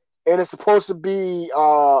Wrestling, and it's supposed to be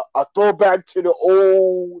a throwback to the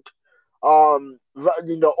old,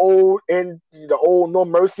 the old No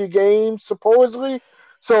Mercy games supposedly.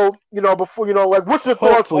 So before like, what's your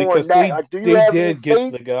thoughts Hopefully, on because that? Like, do you they have any did get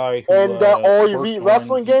faith the guy who in the All worked Elite on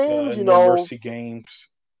Wrestling the games? No Mercy games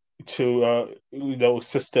to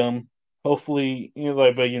system. Hopefully,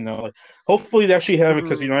 like hopefully they actually have it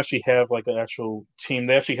because Mhm. actually have like an actual team.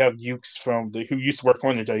 They actually have Ukes who used to work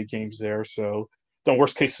on the Day games there. So the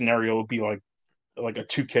worst case scenario would be like a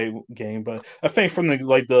 2K game. But I think from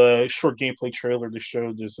the short gameplay trailer they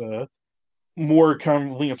showed, there's a more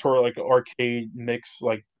kind of leaning toward like an arcade mix,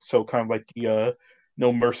 like so kind of like the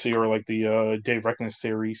No Mercy or like the Day of Reckoning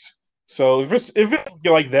series. So if it's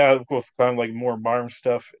like that with kind of like more modern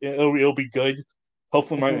stuff, it'll be good.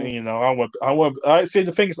 Hopefully, Mhm. I say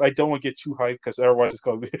the thing is I don't want to get too hyped because otherwise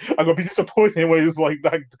I'm gonna be disappointed when it's like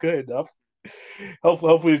not good enough.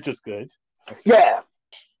 Hopefully it's just good. That's it. Yeah,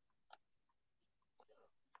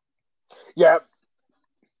 yeah,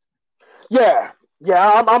 yeah,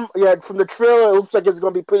 yeah. Yeah. From the trailer, it looks like it's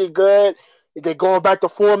gonna be pretty good. They're going back to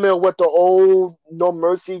formula with the old No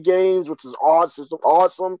Mercy games, which is awesome.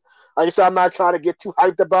 Awesome. Like I said, I'm not trying to get too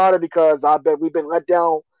hyped about it because I bet we've been let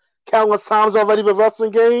down countless times already with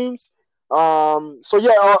wrestling games. So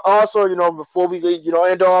yeah. Also, before we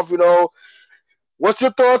end off, what's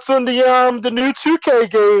your thoughts on the new 2K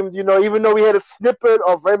game? Even though we had a snippet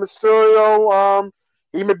of Rey Mysterio,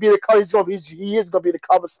 he may be he is gonna be the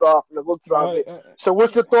cover star from the looks of I, it. I So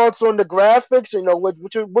what's your thoughts on the graphics?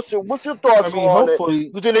 What's your I thoughts mean, on it?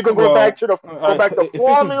 hopefully, You think they're gonna well, go back to if it's a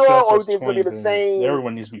formula, disaster or you as think it's gonna be 20, the then same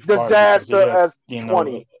everyone needs to be fired because they disaster had, as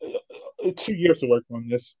 20? 2 years to work on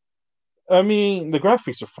this. I mean, the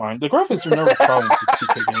graphics are fine. The graphics were never a problem with the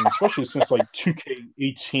 2K games, especially since like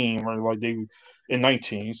 2K18 or like they in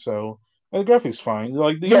 19. So the graphics fine.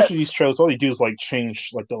 Like usually these Yes. shows, all they do is like change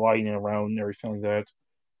like the lighting around and everything like that.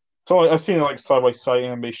 So I've seen like side by side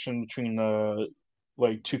animation between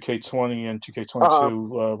like 2K20 and Uh huh.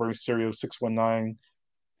 2K22, Rey Mysterio 619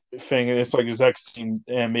 thing. And it's like exact same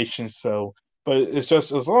animation. So, but it's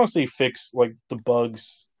just as long as they fix like the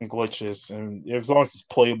bugs and glitches, and as long as it's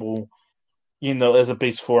playable, as a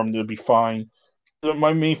base form, it'll be fine.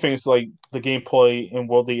 My main thing is like the gameplay and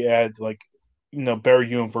will they add like better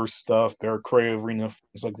universe stuff, better creative arena,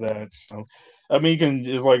 things like that. So, I mean, you can,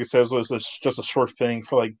 like I said, it's just a short thing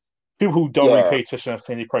for like people who don't really Yeah. pay attention. I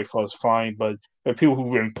think they probably thought it's fine, but people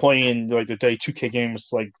who've been playing like the day 2K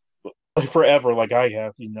games like forever, like I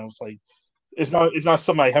have, it's like it's not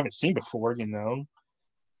something I haven't seen before.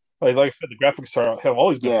 Like I said, the graphics have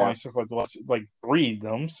always been Yeah. fine so for the last like 3 of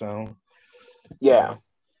them. So Yeah. yeah.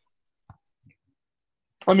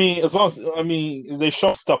 I mean, as long as they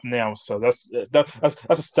show stuff now, so that's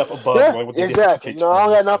a step above Yeah, like what they did for exactly. I don't 2K20.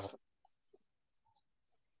 got So enough.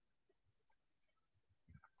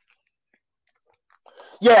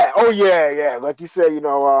 Yeah. Oh yeah. Yeah. Like you said,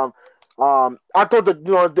 I thought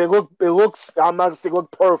that it looks. I'm not gonna say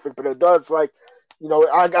look perfect, but it does. Like,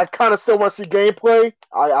 I kind of still want to see gameplay.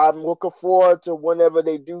 I'm looking forward to whenever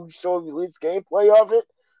they do show release gameplay of it.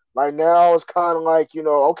 Right now, it's kind of like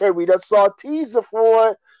okay, we just saw a teaser for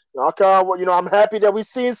it. I'm happy that we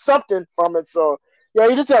seen something from it. So yeah,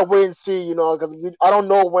 you just have to wait and see. Because I don't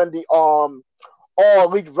know when the All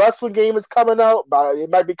Elite Wrestling game is coming out, but it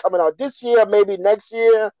might be coming out this year, maybe next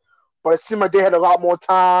year. But it seemed like they had a lot more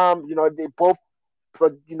time. They both,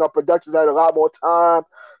 productions had a lot more time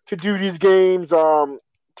to do these games, to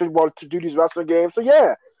do these wrestling games. So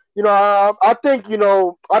yeah, I think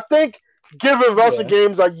giving wrestling yeah,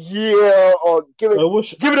 games a year or giving them I at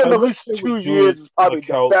wish least they would 2 years do is like probably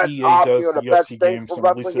the how best EA does the the best UFC thing games for and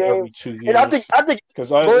release wrestling it every games. two And years. I think Because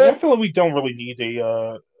go I ahead. feel like we don't really need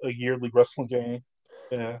a yearly wrestling game.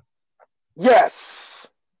 Yeah, Yes,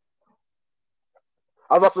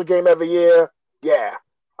 a wrestling game every year. Yeah,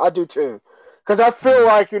 I do too. Because I feel mm.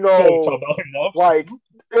 like I feel like we talk about it enough. like,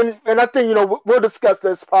 and I think we'll discuss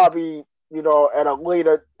this probably at a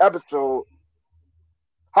later episode.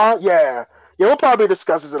 Huh? Yeah, yeah. We'll probably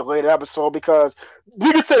discuss this in a later episode because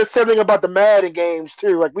we can say the same thing about the Madden games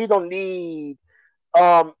too. Like we don't need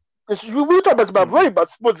um. We talk really Mm.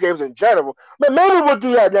 about sports games in general, but maybe we'll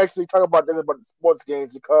do that next week. Talk about this about the sports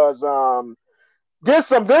games because there's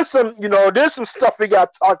some stuff we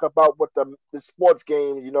got to talk about with the sports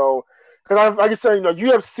games, because like I said,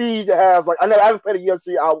 UFC has like I haven't played a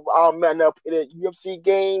UFC. I'll never played a UFC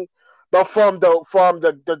game, but from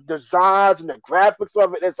the designs and the graphics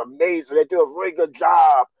of it, it's amazing. They do a very good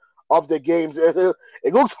job of the games. It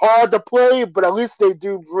looks hard to play, but at least they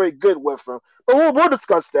do very good with them. But we'll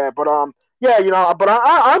discuss that. But yeah, but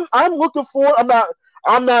I'm looking for.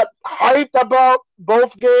 I'm not hyped about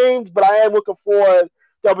both games, but I am looking forward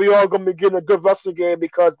that we are going to be getting a good wrestling game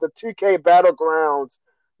because the 2K Battlegrounds,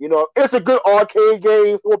 it's a good arcade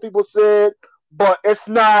game, what people said, but it's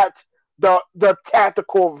not the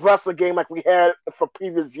tactical wrestling game like we had for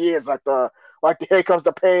previous years, like the Here Comes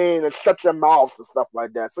the Pain and Shut Your Mouth and stuff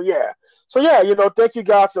like that. So yeah, thank you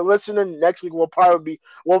guys for listening. Next week we'll probably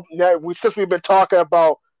be since we've been talking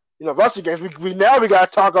about wrestling games. We now we gotta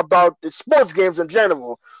talk about the sports games in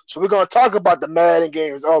general. So we're gonna talk about the Madden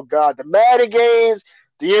games. Oh God, the Madden games,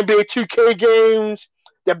 the NBA 2K games,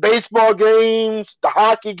 the baseball games, the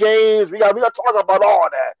hockey games. We got to talk about all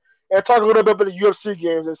that and talk a little bit about the UFC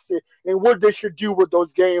games and see and what they should do with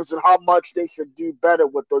those games and how much they should do better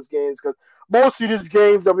with those games because most of these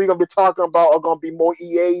games that we're gonna be talking about are gonna be more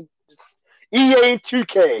EA and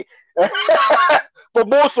 2K. But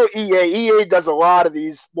more so EA. EA does a lot of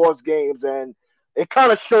these sports games, and it kind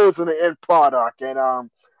of shows in the end product. And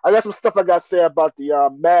I got some stuff I got to say about the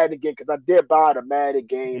Madden game because I did buy the Madden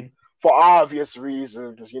game Mm. for obvious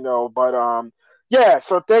reasons, But yeah.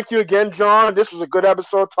 So thank you again, John. This was a good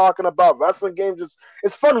episode talking about wrestling games.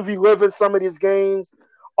 It's fun to relive in some of these games.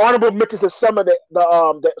 Honorable mentions to some of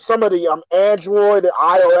the Android and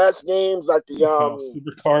iOS games like the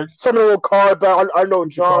Super card, some of the little card battle. I know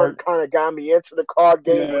super John card. kind of got me into the card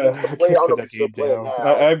game when I used Yeah, to I play. I can't don't know put if you that still game play it down.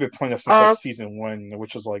 now. I've been playing it since like Huh? season one,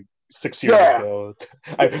 which was like 6 years Yeah. ago.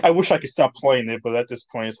 Yeah. I wish I could stop playing it, but at this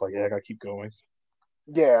point, it's like, yeah, I gotta keep going.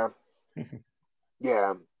 Yeah.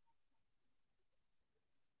 Yeah.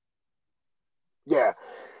 Yeah.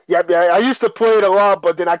 Yeah, yeah, I used to play it a lot,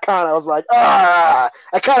 but then I kind of was like, I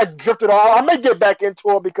kind of drifted off. I may get back into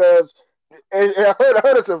it because I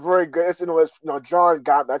heard it's a very good. John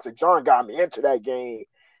got that's it. John got me into that game,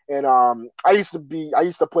 and I used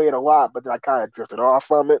to play it a lot, but then I kind of drifted off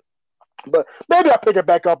from it. But maybe I'll pick it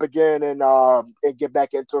back up again and get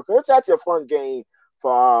back into it. 'Cause it's actually a fun game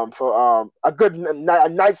for a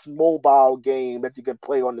nice mobile game that you can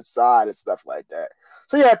play on the side and stuff like that.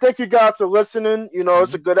 So yeah, thank you guys for listening.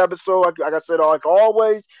 It's a Mhm. good episode. Like I said, like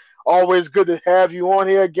always good to have you on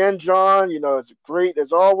here again, John. It's great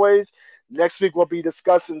as always. Next week we'll be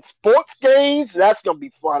discussing sports games. That's gonna be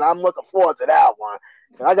fun. I'm looking forward to that one.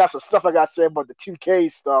 And I got some stuff I got to say about the 2K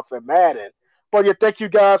stuff and Madden. But yeah, thank you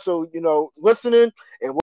guys for listening, and